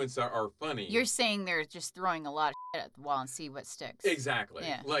aren't moments that are funny. You're saying they're just throwing a lot of shit at the wall and see what sticks. Exactly.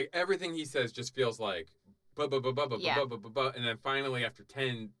 Yeah. Like, everything he says just feels like, and then finally, after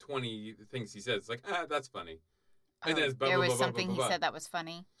 10, 20 things he says, it's like, that's funny. And then it's there was something he said that was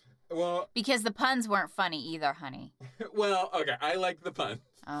funny? Well... Because the puns weren't funny either, honey. Well, okay, I like the puns.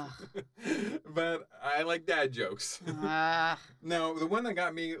 Oh. But I like dad jokes. No, the one that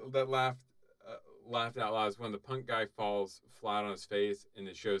got me that laughed out loud is when the punk guy falls flat on his face and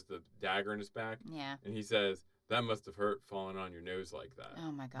it shows the dagger in his back. Yeah. And he says, that must have hurt falling on your nose like that.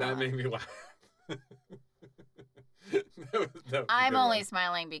 Oh my God. That made me laugh. I'm only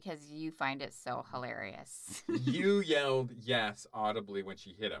smiling because you find it so hilarious. You yelled yes audibly when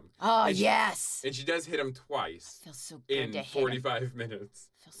she hit him. Oh, yes. And she does hit him twice. Feels so good to hit him. In 45 minutes.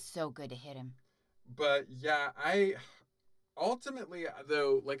 Feels so good to hit him. But yeah, I ultimately,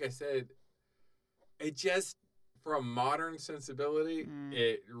 though, like I said, it just, for a modern sensibility,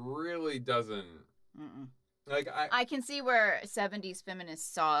 it really doesn't. Mm-mm. Like I can see where 70s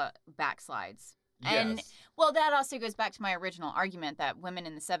feminists saw backslides. Yes. And, well, that also goes back to my original argument that women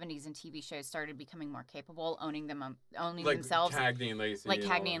in the 70s in TV shows started becoming more capable, owning themselves. Like Cagney and Lacey. Like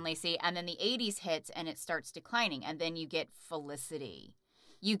Cagney and Lacey. And then the 80s hits and it starts declining. And then you get Felicity.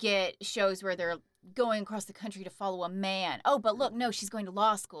 You get shows where they're going across the country to follow a man. Oh, but look, no, she's going to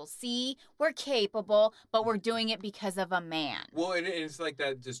law school. See, we're capable, but we're doing it because of a man. Well, it's like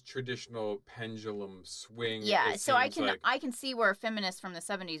that just traditional pendulum swing. Yeah, so I can see where feminists from the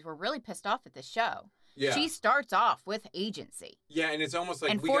 70s were really pissed off at this show. Yeah. She starts off with agency. Yeah, and it's almost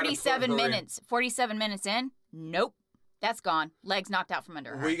like and 47 minutes in, nope. That's gone. Legs knocked out from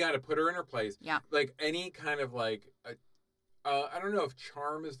under her. We got to put her in her place. Yeah. Like any kind of like I don't know if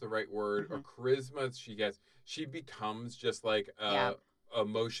charm is the right word or charisma she gets. She becomes just like a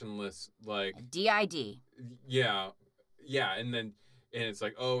emotionless, like... DID. Yeah. Yeah, and it's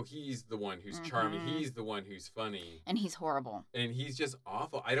like, oh, he's the one who's charming. He's the one who's funny. And he's horrible. And he's just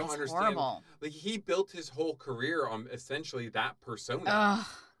awful. I don't understand. Horrible. Like, he built his whole career on essentially that persona. Ugh,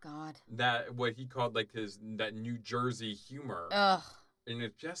 God. That, what he called, like, that New Jersey humor. Ugh. And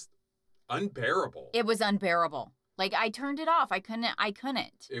it's just unbearable. It was unbearable. Like, I turned it off. I couldn't.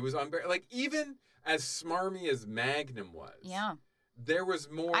 It was unbearable. Like, even as smarmy as Magnum was. Yeah. There was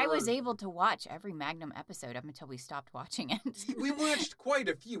more... I was able to watch every Magnum episode up until we stopped watching it. We watched quite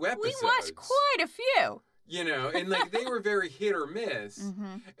a few episodes. We watched quite a few. You know, and like they were very hit or miss.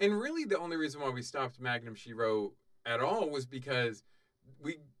 And really the only reason why we stopped Magnum She Wrote at all was because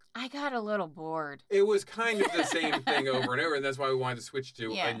we I got a little bored. It was kind of the same thing over and over, and that's why we wanted to switch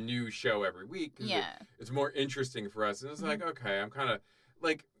to Yeah. a new show every week. 'Cause it's more interesting for us. And it's like, okay, I'm kind of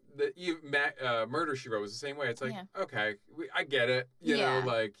like Murder, She Wrote was the same way. It's like, okay, I get it. You know,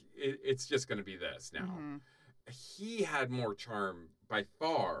 like it's just going to be this now. Mm-hmm. He had more charm by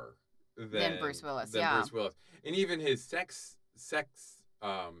far than Bruce Willis. Bruce Willis, and even his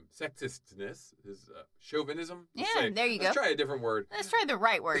sexistness, his chauvinism. There you go. Let's try a different word. Let's try the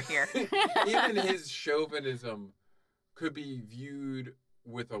right word here. Even his chauvinism could be viewed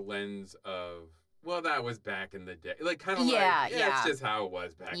with a lens of, well, that was back in the day. Like, kind of it's just how it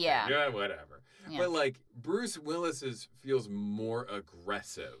was back then. Yeah, whatever. Yeah. But, like, Bruce Willis's feels more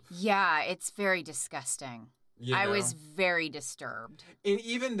aggressive. Yeah, it's very disgusting. You know? I was very disturbed. And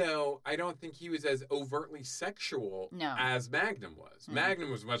even though I don't think he was as overtly sexual as Magnum was. Magnum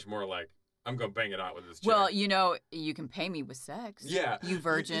was much more like, I'm going to bang it out with this chick. Well, you know, you can pay me with sex. Yeah. You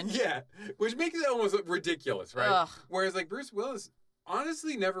virgin. Yeah. Which makes it almost ridiculous, right? Ugh. Whereas, like, Bruce Willis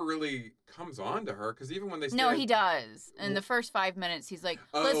honestly never really comes on to her, because even when they No, he does. In the first 5 minutes, he's like,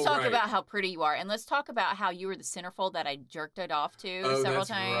 let's talk about how pretty you are, and let's talk about how you were the centerfold that I jerked it off to several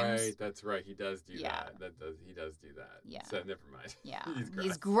times. That's right. He does do that. He does do that. Yeah. So never mind. Yeah.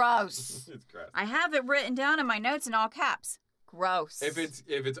 He's gross. It's gross. I have it written down in my notes in all caps. Gross. If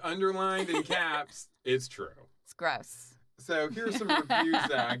it's underlined in caps, it's true. It's gross. So here's some reviews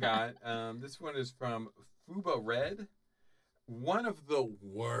that I got. This one is from Fuba Red. One of the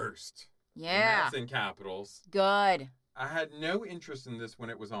worst. Yeah. That's in capitals. Good. I had no interest in this when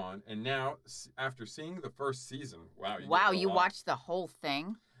it was on, and now, after seeing the first season, you watched the whole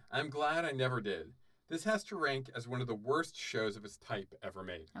thing? I'm glad I never did. This has to rank as one of the worst shows of its type ever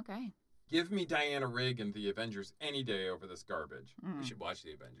made. Okay. Give me Diana Rigg and the Avengers any day over this garbage. We should watch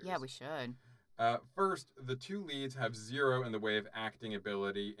the Avengers. Yeah, we should. First, the two leads have zero in the way of acting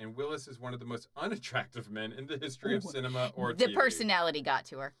ability, and Willis is one of the most unattractive men in the history of cinema or TV. The personality got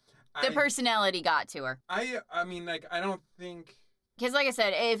to her. I mean, like, I don't think... Because, like I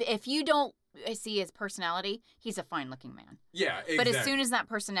said, if you don't see his personality, he's a fine-looking man. Yeah, exactly. But as soon as that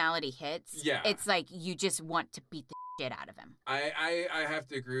personality hits, it's like you just want to beat the shit out of him. I have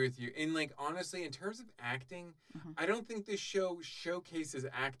to agree with you. And, like, honestly, in terms of acting, I don't think this show showcases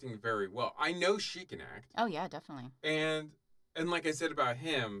acting very well. I know she can act. Oh, yeah, definitely. And like I said about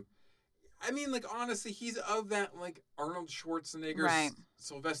him, I mean, like, honestly, he's of that, like, Arnold Schwarzenegger,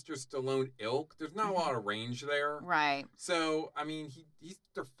 Sylvester Stallone ilk. There's not a lot of range there. Right. So, I mean,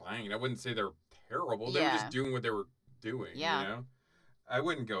 they're fine. I wouldn't say they're terrible. They were just doing what they were doing, you know? I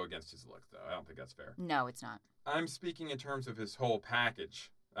wouldn't go against his look, though. I don't think that's fair. No, it's not. I'm speaking in terms of his whole package.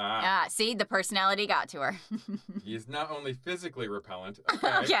 See, the personality got to her. He is not only physically repellent.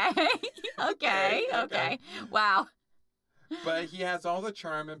 Okay. Wow. But he has all the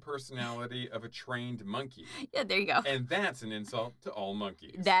charm and personality of a trained monkey. Yeah, there you go. And that's an insult to all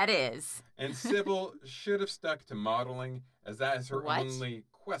monkeys. That is. And Sybil should have stuck to modeling, as that is her only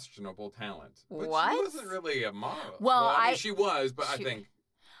questionable talent. But she wasn't really a model. Well, I mean, she was, but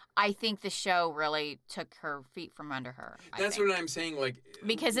I think the show really took her feet from under her. That's what I'm saying. Like,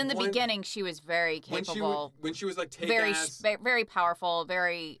 because in the beginning, she was very capable. When she was like very powerful,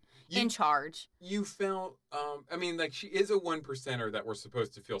 very in charge. You felt, I mean, like, she is a 1%er that we're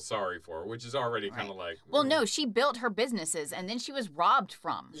supposed to feel sorry for, which is already kind of like. Well, no, she built her businesses and then she was robbed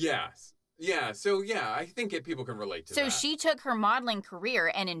from. Yes. Yeah, so I think people can relate to that. So she took her modeling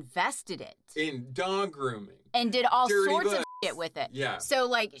career and invested it. In dog grooming. And did all sorts of shit with it. Yeah. So,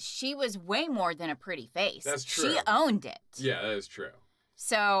 like, she was way more than a pretty face. That's true. She owned it. Yeah, that is true.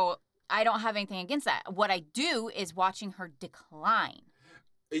 So, I don't have anything against that. What I do is watching her decline.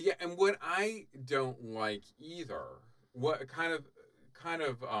 Yeah, and what I don't like either, what kind of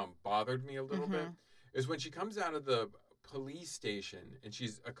bothered me a little bit, is when she comes out of the police station and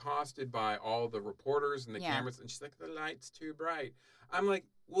she's accosted by all the reporters and the cameras, and she's like, the light's too bright. I'm like,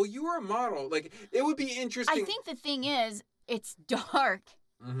 well, you were a model. Like, it would be interesting. I think the thing is, it's dark,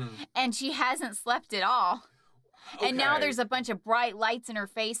 and she hasn't slept at all. Okay. And now there's a bunch of bright lights in her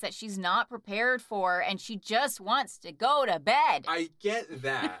face that she's not prepared for, and she just wants to go to bed. I get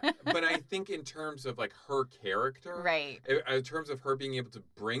that, but I think in terms of, like, her character, right? In terms of her being able to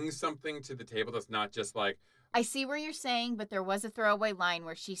bring something to the table that's not just like... I see where you're saying, but there was a throwaway line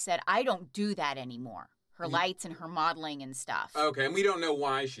where she said, I don't do that anymore. Her lights and her modeling and stuff. Okay, and we don't know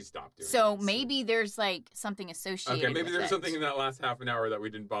why she stopped doing it. So maybe there's, like, something associated with maybe there's something in that last half an hour that we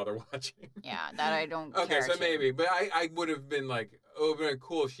didn't bother watching. Yeah, that I don't care. Okay, so maybe. But I would have been like, oh, it would have been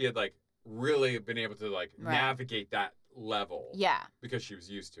cool if she had, like, really been able to, like, navigate that level. Yeah. Because she was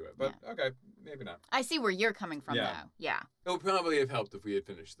used to it. But, okay, maybe not. I see where you're coming from, though. Yeah. It would probably have helped if we had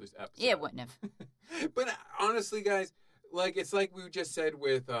finished this episode. It wouldn't have. But honestly, guys, like it's like we just said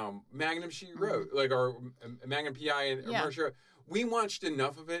with Magnum She Wrote, like our Magnum PI and Mercer. We watched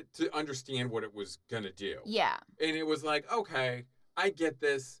enough of it to understand what it was going to do. Yeah. And it was like, okay, I get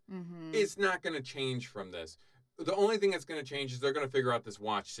this. Mm-hmm. It's not going to change from this. The only thing that's going to change is they're going to figure out this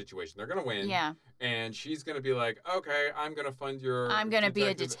watch situation. They're going to win. Yeah. And she's going to be like, okay, I'm going to fund your... I'm going to be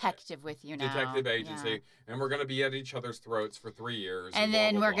a detective with you now. Detective agency. Yeah. And we're going to be at each other's throats for 3 years. And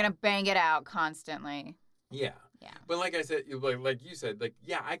then we're going to bang it out constantly. Yeah. Yeah. But like I said, like you said, like,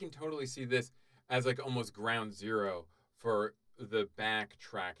 yeah, I can totally see this as like almost ground zero for the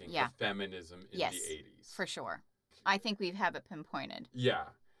backtracking of feminism in the 80s. For sure. I think we have it pinpointed. Yeah.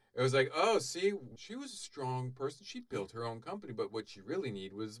 It was like, oh, see, she was a strong person. She built her own company, but what she really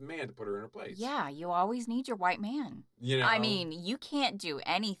needed was a man to put her in her place. Yeah, you always need your white man. You know? I mean, you can't do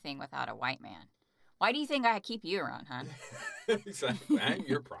anything without a white man. Why do you think I keep you around, hon? Exactly. I'm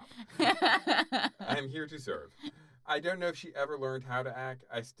your prop. I'm here to serve. I don't know if she ever learned how to act.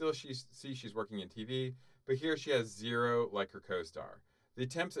 I still see she's working in TV, but here she has zero like her co-star. The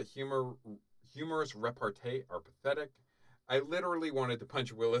attempts at humorous repartee are pathetic. I literally wanted to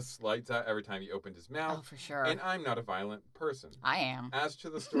punch Willis lights out every time he opened his mouth. Oh, for sure. And I'm not a violent person. I am. As to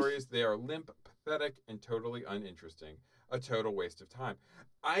the stories, they are limp, pathetic, and totally uninteresting. A total waste of time.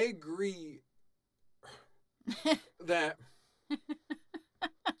 I agree that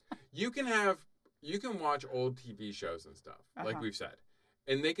you can watch old TV shows and stuff, like we've said,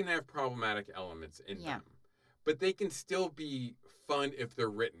 and they can have problematic elements in them. But they can still be fun if they're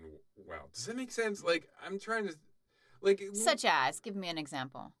written well. Does that make sense? Like, I'm trying to... Such as, give me an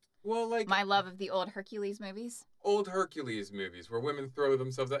example. Well, like... My love of the old Hercules movies? Old Hercules movies where women throw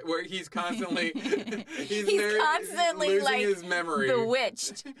themselves out, where he's constantly... he's constantly, losing like, his memory.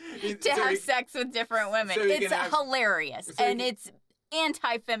 Bewitched to have sex with different women. It's hilarious. And it's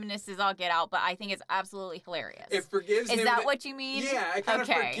anti-feminist as all get out, but I think it's absolutely hilarious. It forgives him... Is that what you mean? Yeah, it kind of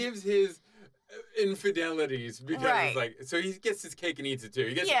forgives his... infidelities because it's like, so he gets his cake and eats it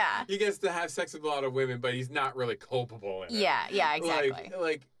too. He gets to have sex with a lot of women, but he's not really culpable in it. Yeah, exactly.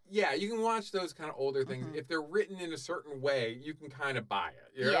 Like you can watch those kind of older things. If they're written in a certain way, you can kind of buy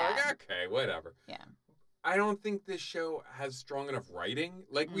it. You're like, okay, whatever. Yeah. I don't think this show has strong enough writing.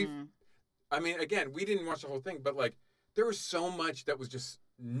 Like I mean, again, we didn't watch the whole thing, but like there was so much that was just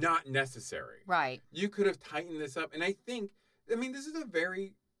not necessary. Right. You could have tightened this up. And I mean, this is a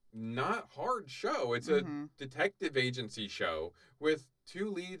very not hard show. It's a detective agency show with two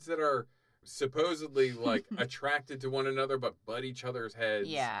leads that are supposedly like attracted to one another but butt each other's heads.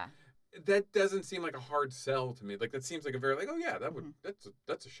 Yeah. That doesn't seem like a hard sell to me. Like that seems like a very like, oh yeah,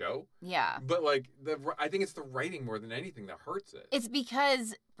 that's a show. Yeah. But like I think it's the writing more than anything that hurts it. It's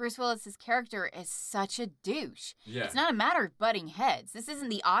because Bruce Willis's character is such a douche. Yeah. It's not a matter of butting heads. This isn't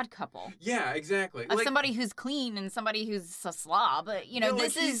The Odd Couple. Yeah, exactly. Of somebody who's clean and somebody who's a slob. You know,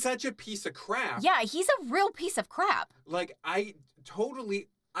 this is... He's such a piece of crap. Yeah, he's a real piece of crap. Like, I totally...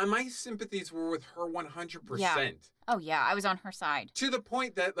 my sympathies were with her 100%. Yeah. Oh, yeah. I was on her side. To the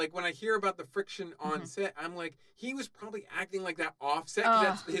point that, like, when I hear about the friction on set, I'm like, he was probably acting like that off set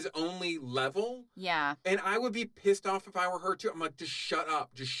because that's his only level. Yeah. And I would be pissed off if I were her, too. I'm like, just shut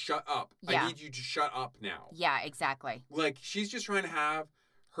up. Just shut up. Yeah. I need you to shut up now. Yeah, exactly. Like, she's just trying to have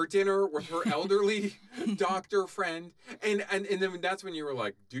her dinner with her elderly doctor friend. And then that's when you were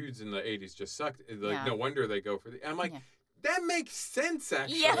like, dudes in the 80s just sucked. Like, no wonder they go for the... I'm like... Yeah. That makes sense,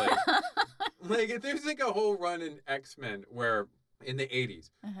 actually. Yeah. Like, there's like a whole run in X-Men where, in the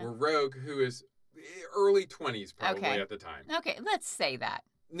 80s, where Rogue, who is early 20s probably at the time. Okay, let's say that.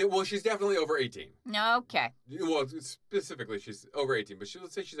 No, well, she's definitely over 18. Okay. Well, specifically, she's over 18, but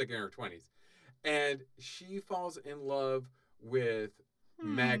let's say she's like in her 20s. And she falls in love with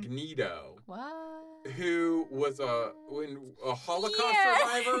Magneto. What? Who was a Holocaust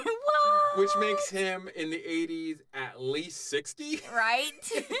survivor, which makes him in the 80s at least 60. Right?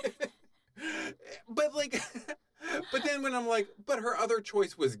 But then when I'm like, but her other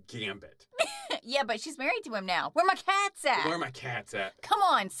choice was Gambit. Yeah, but she's married to him now. Where my cat's at? Where my cat's at? Come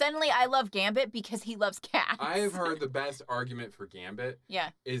on, suddenly I love Gambit because he loves cats. I have heard the best argument for Gambit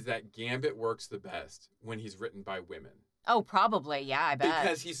is that Gambit works the best when he's written by women. Oh, probably. Yeah, I bet.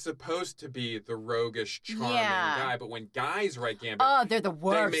 Because he's supposed to be the roguish, charming guy. But when guys write Gambit... Oh, they're the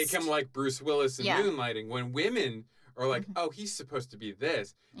worst. They make him like Bruce Willis in Moonlighting. When women are like, oh, he's supposed to be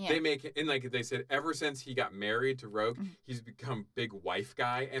this. Yeah. They make it... And like they said, ever since he got married to Rogue, he's become big wife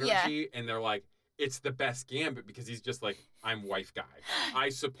guy energy. Yeah. And they're like, it's the best Gambit because he's just like, I'm wife guy. I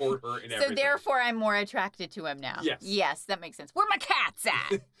support her in everything. So therefore, I'm more attracted to him now. Yes. Yes, that makes sense. Where my cats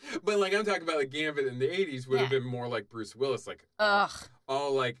at? But like I'm talking about like Gambit in the 80s would have been more like Bruce Willis, like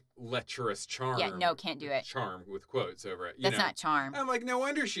all like lecherous charm. Yeah, no, can't do it. Charm with quotes over it. That's not charm. I'm like, no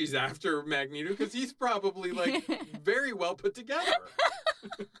wonder she's after Magneto because he's probably like very well put together.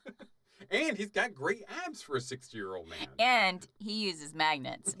 And he's got great abs for a 60-year-old man. And he uses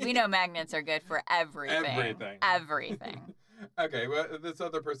magnets. We know magnets are good for everything. Everything. Okay, well, this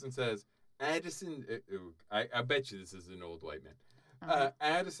other person says, Addison, I bet you this is an old white man.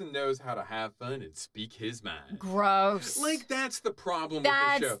 Addison knows how to have fun and speak his mind. Gross. Like, that's the problem with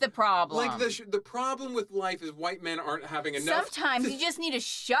the show. That's the problem. Like, the problem with life is white men aren't having enough... Sometimes you just need to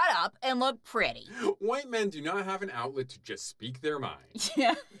shut up and look pretty. White men do not have an outlet to just speak their mind.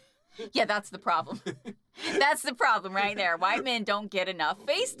 Yeah. Yeah, that's the problem. That's the problem right there. White men don't get enough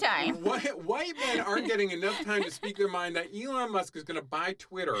FaceTime. White men aren't getting enough time to speak their mind that Elon Musk is going to buy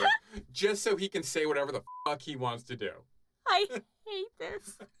Twitter just so he can say whatever the fuck he wants to do. I hate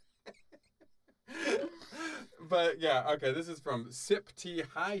this. But yeah, okay, this is from Sip Tea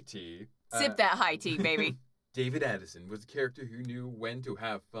High Tea. Sip that high tea, baby. David Addison was a character who knew when to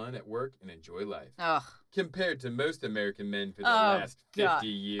have fun at work and enjoy life. Ugh. Compared to most American men for the last 50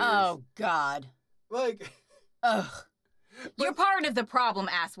 years. Oh, God. Like... Ugh. You're part of the problem,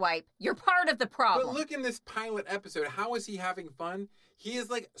 asswipe. You're part of the problem. But look in this pilot episode. How is he having fun? He is,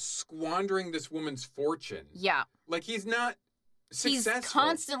 like, squandering this woman's fortune. Yeah. Like, he's not successful. He's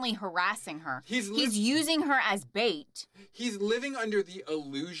constantly harassing her. He's using her as bait. He's living under the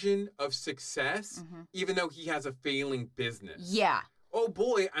illusion of success, even though he has a failing business. Yeah. Oh,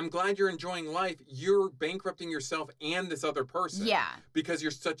 boy, I'm glad you're enjoying life. You're bankrupting yourself and this other person. Yeah. Because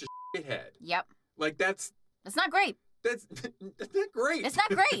you're such a shithead. Yep. Like, that's not great. That's not great. It's not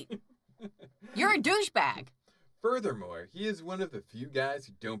great. You're a douchebag. Furthermore, he is one of the few guys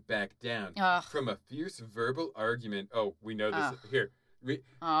who don't back down from a fierce verbal argument. Oh, we know this. Here.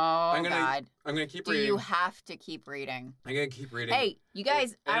 God. I'm going to keep reading. Do you have to keep reading? I'm going to keep reading. Hey, you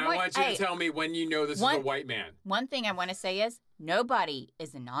guys. I want you to tell me when you know this is a white man. One thing I want to say is nobody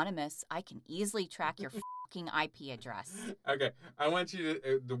is anonymous. I can easily track your fucking IP address. Okay. I want you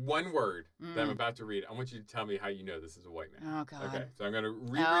to, the one word that I'm about to read, I want you to tell me how you know this is a white man. Oh, God. Okay. So I'm going to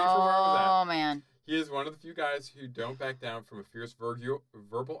reread from where I was at. Oh, man. He is one of the few guys who don't back down from a fierce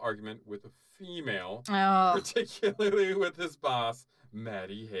verbal argument with a female, particularly with his boss,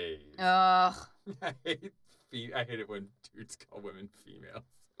 Maddie Hayes. I hate it when dudes call women females.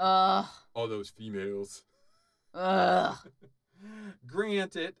 All those females.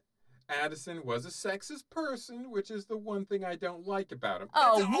 Granted, Addison was a sexist person, which is the one thing I don't like about him.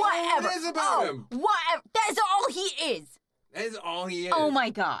 That's whatever. All it is about him. Whatever. That's all he is. That is all he is. Oh,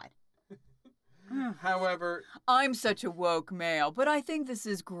 my God. However, I'm such a woke male, but I think this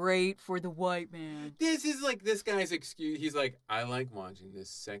is great for the white man. This is like this guy's excuse. He's like, I like watching this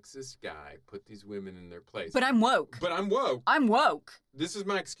sexist guy put these women in their place. But I'm woke. I'm woke. This is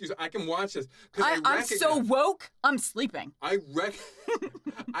my excuse. I can watch this. I'm so woke, I'm sleeping. I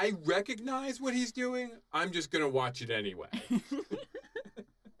recognize what he's doing. I'm just going to watch it anyway.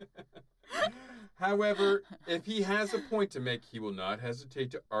 However, if he has a point to make, he will not hesitate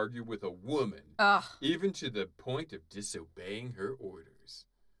to argue with a woman, even to the point of disobeying her orders.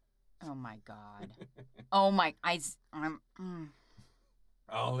 Oh, my God. Oh, my...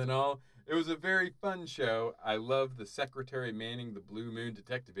 All in all, it was a very fun show. I love the secretary manning the Blue Moon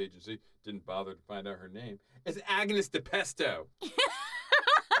Detective Agency. Didn't bother to find out her name. It's Agnes DePesto. I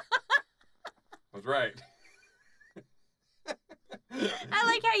was right. I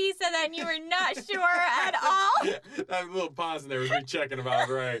like how you said that and you were not sure at all. That little pause in there was me checking if I was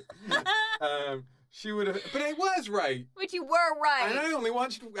right. She would have, but I was right. But you were right. And I only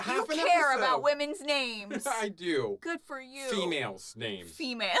watched half an episode. You care about women's names. I do. Good for you. Females' names.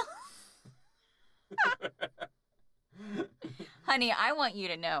 Female. Honey, I want you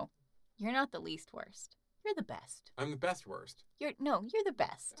to know, you're not the least worst. You're the best. I'm the best worst. You're the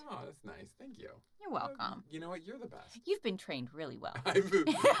best. Oh, that's nice. Thank you. You're welcome. You know what? You're the best. You've been trained really well. I'm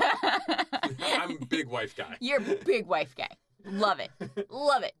a big wife guy. You're a big wife guy. Love it.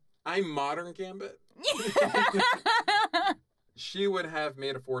 Love it. I'm modern Gambit. She would have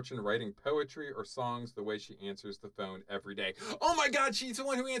made a fortune writing poetry or songs the way she answers the phone every day. Oh my God, she's the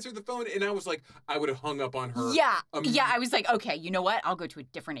one who answered the phone. And I was like, I would have hung up on her. Yeah. Yeah, I was like, okay, you know what? I'll go to a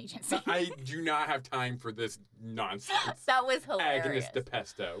different agency. I do not have time for this nonsense. That was hilarious. Agnes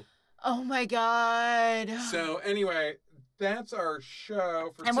DePesto. Oh my God. So anyway, that's our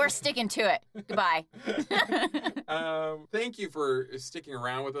show. And we're sticking to it. Goodbye. Thank you for sticking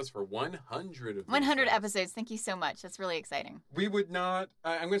around with us for 100 of these 100 shows. episodes. Thank you so much. That's really exciting. We would not,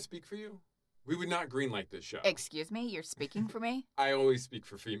 I'm going to speak for you. We would not greenlight this show. Excuse me? You're speaking for me? I always speak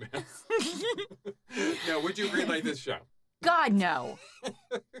for females. No, would you greenlight this show? God, no.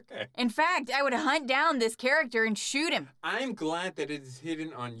 Okay. In fact, I would hunt down this character and shoot him. I'm glad that it is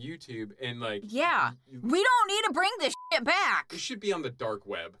hidden on YouTube and like. Yeah. We don't need to bring this shit back. It should be on the dark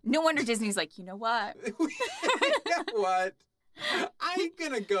web. No wonder Disney's like, you know what? You know what? I'm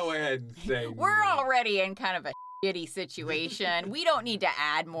gonna go ahead and say We're no. already in kind of a shitty situation. We don't need to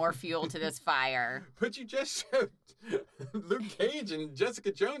add more fuel to this fire. But you just showed Luke Cage and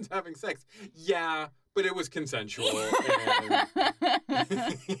Jessica Jones having sex. Yeah, but it was consensual.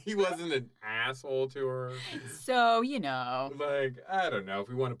 And he wasn't an asshole to her. So, you know. Like, I don't know if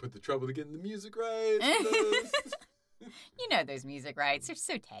we want to put the trouble to getting the music right. You know those music rights. They're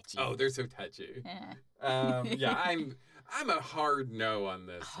so touchy. Oh, they're so touchy. Yeah. I'm a hard no on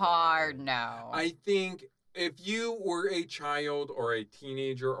this. Hard no. I think if you were a child or a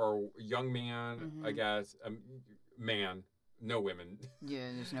teenager or a young man, I guess, man, no women.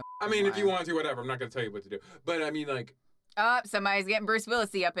 Yeah, there's no. I mean, if you want to, whatever. I'm not going to tell you what to do. But I mean, like. Oh, somebody's getting Bruce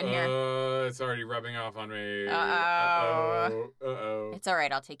Willis-y up in here. It's already rubbing off on me. Uh-oh. Uh-oh. It's all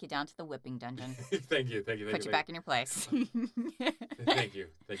right. I'll take you down to the whipping dungeon. Thank you. Put you back in your place. Thank you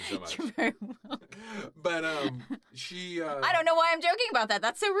so much. You're very welcome. But she. I don't know why I'm joking about that.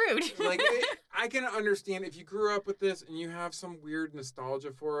 That's so rude. I can understand if you grew up with this and you have some weird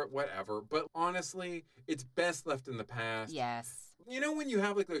nostalgia for it, whatever. But honestly, it's best left in the past. Yes. You know when you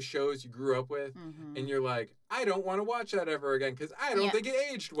have like those shows you grew up with and you're like, I don't want to watch that ever again because I don't think it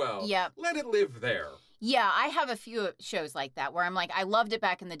aged well. Yep. Let it live there. Yeah, I have a few shows like that where I'm like, I loved it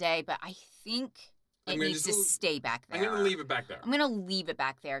back in the day, but I think it needs to stay back there. I'm going to leave it back there. I'm going to leave it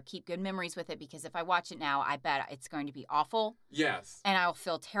back there, keep good memories with it, because if I watch it now, I bet it's going to be awful. Yes. And I'll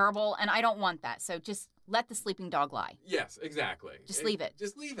feel terrible, and I don't want that. So just let the sleeping dog lie. Yes, exactly. Just leave it.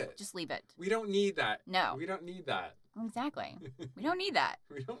 Just leave it. Just leave it. We don't need that. No. We don't need that. Exactly. We don't need that.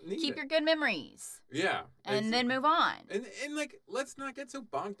 We don't need Keep it. your good memories. Yeah. And then move on. And like, let's not get so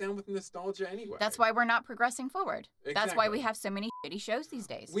bogged down with nostalgia anyway. That's why we're not progressing forward. Exactly. That's why we have so many shitty shows these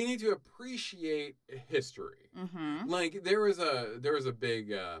days. We need to appreciate history. Mm-hmm. Like there was a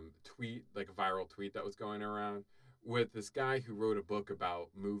big tweet, like a viral tweet that was going around with this guy who wrote a book about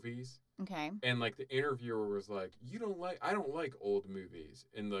movies. Okay. And like the interviewer was like, I don't like old movies.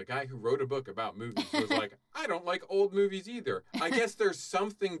 And the guy who wrote a book about movies was like, I don't like old movies either. I guess there's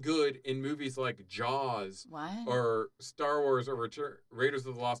something good in movies like Jaws or Star Wars or Raiders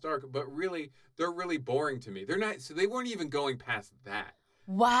of the Lost Ark, but really they're really boring to me. They're not, so they weren't even going past that.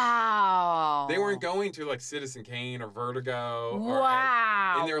 Wow. They weren't going to like Citizen Kane or Vertigo.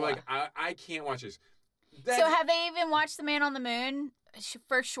 Wow. And they're like, I can't watch this. So have they even watched The Man on the Moon?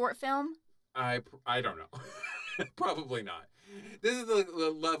 First short film? I don't know. Probably not. This is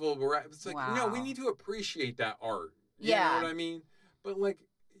the level where it's like, no, we need to appreciate that art. You know what I mean? But like,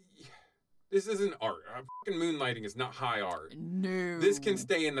 this isn't art. Fucking moonlighting is not high art. No. This can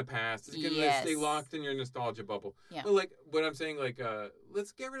stay in the past. This can stay locked in your nostalgia bubble. Yeah. But like, what I'm saying, like,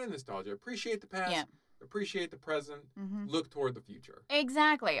 let's get rid of nostalgia. Appreciate the past. Yeah. Appreciate the present. Mm-hmm. Look Look toward the future.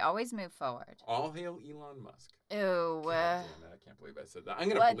 Exactly. Always move forward. All hail Elon Musk. Ew. God damn it, I can't believe I said that. I'm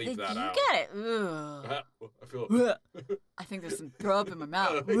going to bleep that out. You got it. Ugh. I feel it. I think there's some throw up in my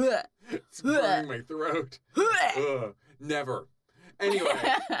mouth. It's burning my throat. Ugh. Never. Anyway,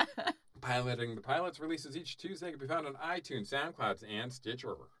 Piloting the Pilots releases each Tuesday. Can be found on iTunes, SoundCloud, and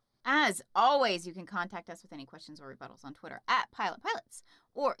Stitcher. As always, you can contact us with any questions or rebuttals on Twitter @PilotPilots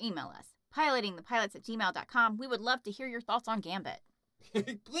or email us pilotingthepilots@gmail.com. We would love to hear your thoughts on Gambit.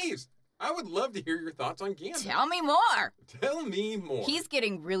 Please, I would love to hear your thoughts on Gambit. Tell me more. Tell me more. He's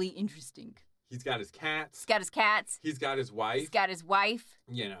getting really interesting. He's got his cats. He's got his cats. He's got his wife. He's got his wife.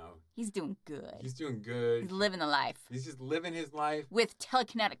 You know. He's doing good. He's doing good. He's living the life. He's just living his life. With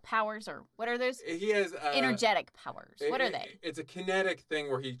telekinetic powers, or what are those? He has... energetic powers. What are they? It's a kinetic thing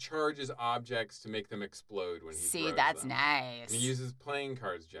where he charges objects to make them explode when he throws them. See, that's nice. And he uses playing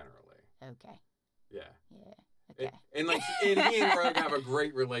cards generally. Okay. Yeah. Okay. And he and Rogue have a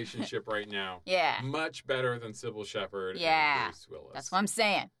great relationship right now. Yeah. Much better than Sybil Shepherd and Bruce Willis. That's what I'm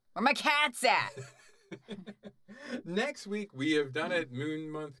saying. Where my cat's at? Next week, we have done it. Moon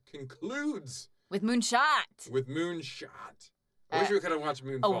Month concludes. With Moonshot. With Moonshot. I wish we could have watched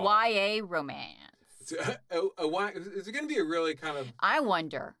Moonfall. A YA romance. Is it going to be a really kind of... I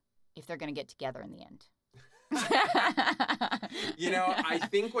wonder if they're going to get together in the end. You know, I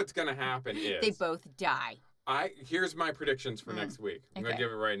think what's going to happen is... They both die. Here's my predictions for next week. I'm going to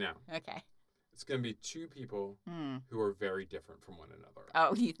give it right now. Okay. It's going to be two people who are very different from one another.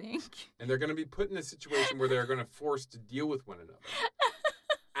 Oh, you think? And they're going to be put in a situation where they're going to force to deal with one another.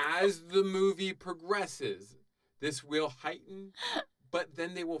 As the movie progresses, this will heighten, but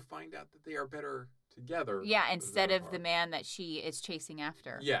then they will find out that they are better together. Yeah, instead of the man that she is chasing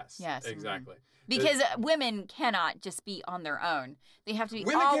after. Yes, exactly. Because women cannot just be on their own. They have to be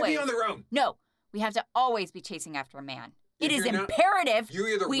women always... can't be on their own. No, we have to always be chasing after a man. It is not, imperative you're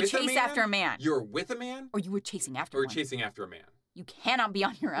either we with chase a man, after a man. You're with a man. Or you were chasing after Or one. chasing after a man. You cannot be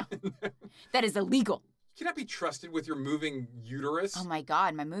on your own. That is illegal. You cannot be trusted with your moving uterus. Oh my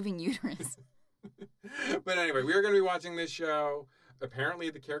God, my moving uterus. But anyway, we are going to be watching this show. Apparently,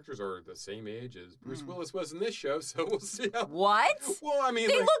 the characters are the same age as Bruce Willis was in this show, so we'll see how... What? Well, I mean...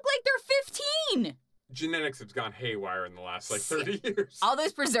 They look like they're 15! Genetics have gone haywire in the last, 30 years. All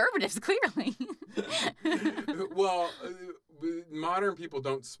those preservatives, clearly. Well, modern people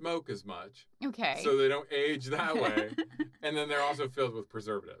don't smoke as much. Okay. So they don't age that way. And then they're also filled with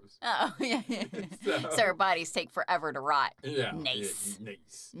preservatives. Oh, yeah. So our bodies take forever to rot. Yeah. Nice. Yeah,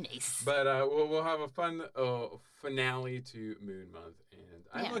 nice. Nice. But we'll have a fun finale to Moon Month, and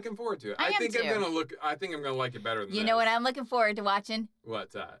I'm looking forward to it. I think I'm gonna like it better than You know what I'm looking forward to watching?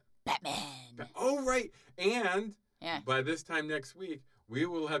 What's that? Batman. Oh, right. And by this time next week, we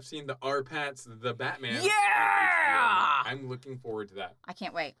will have seen the R-Pats, the Batman. Yeah! I'm looking forward to that. I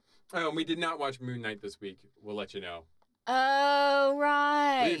can't wait. Oh, we did not watch Moon Knight this week. We'll let you know. Oh,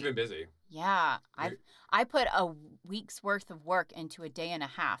 right. We've been busy. Yeah. I put a week's worth of work into a day and a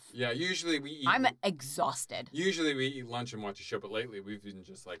half. Yeah, usually we eat... I'm exhausted. Usually we eat lunch and watch a show, but lately we've been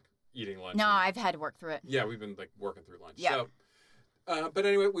just, eating lunch. No, I've had to work through it. Yeah, we've been, working through lunch. Yeah. So, but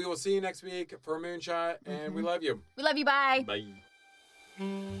anyway, we will see you next week for a Moonshot, and we love you. We love you. Bye. Bye.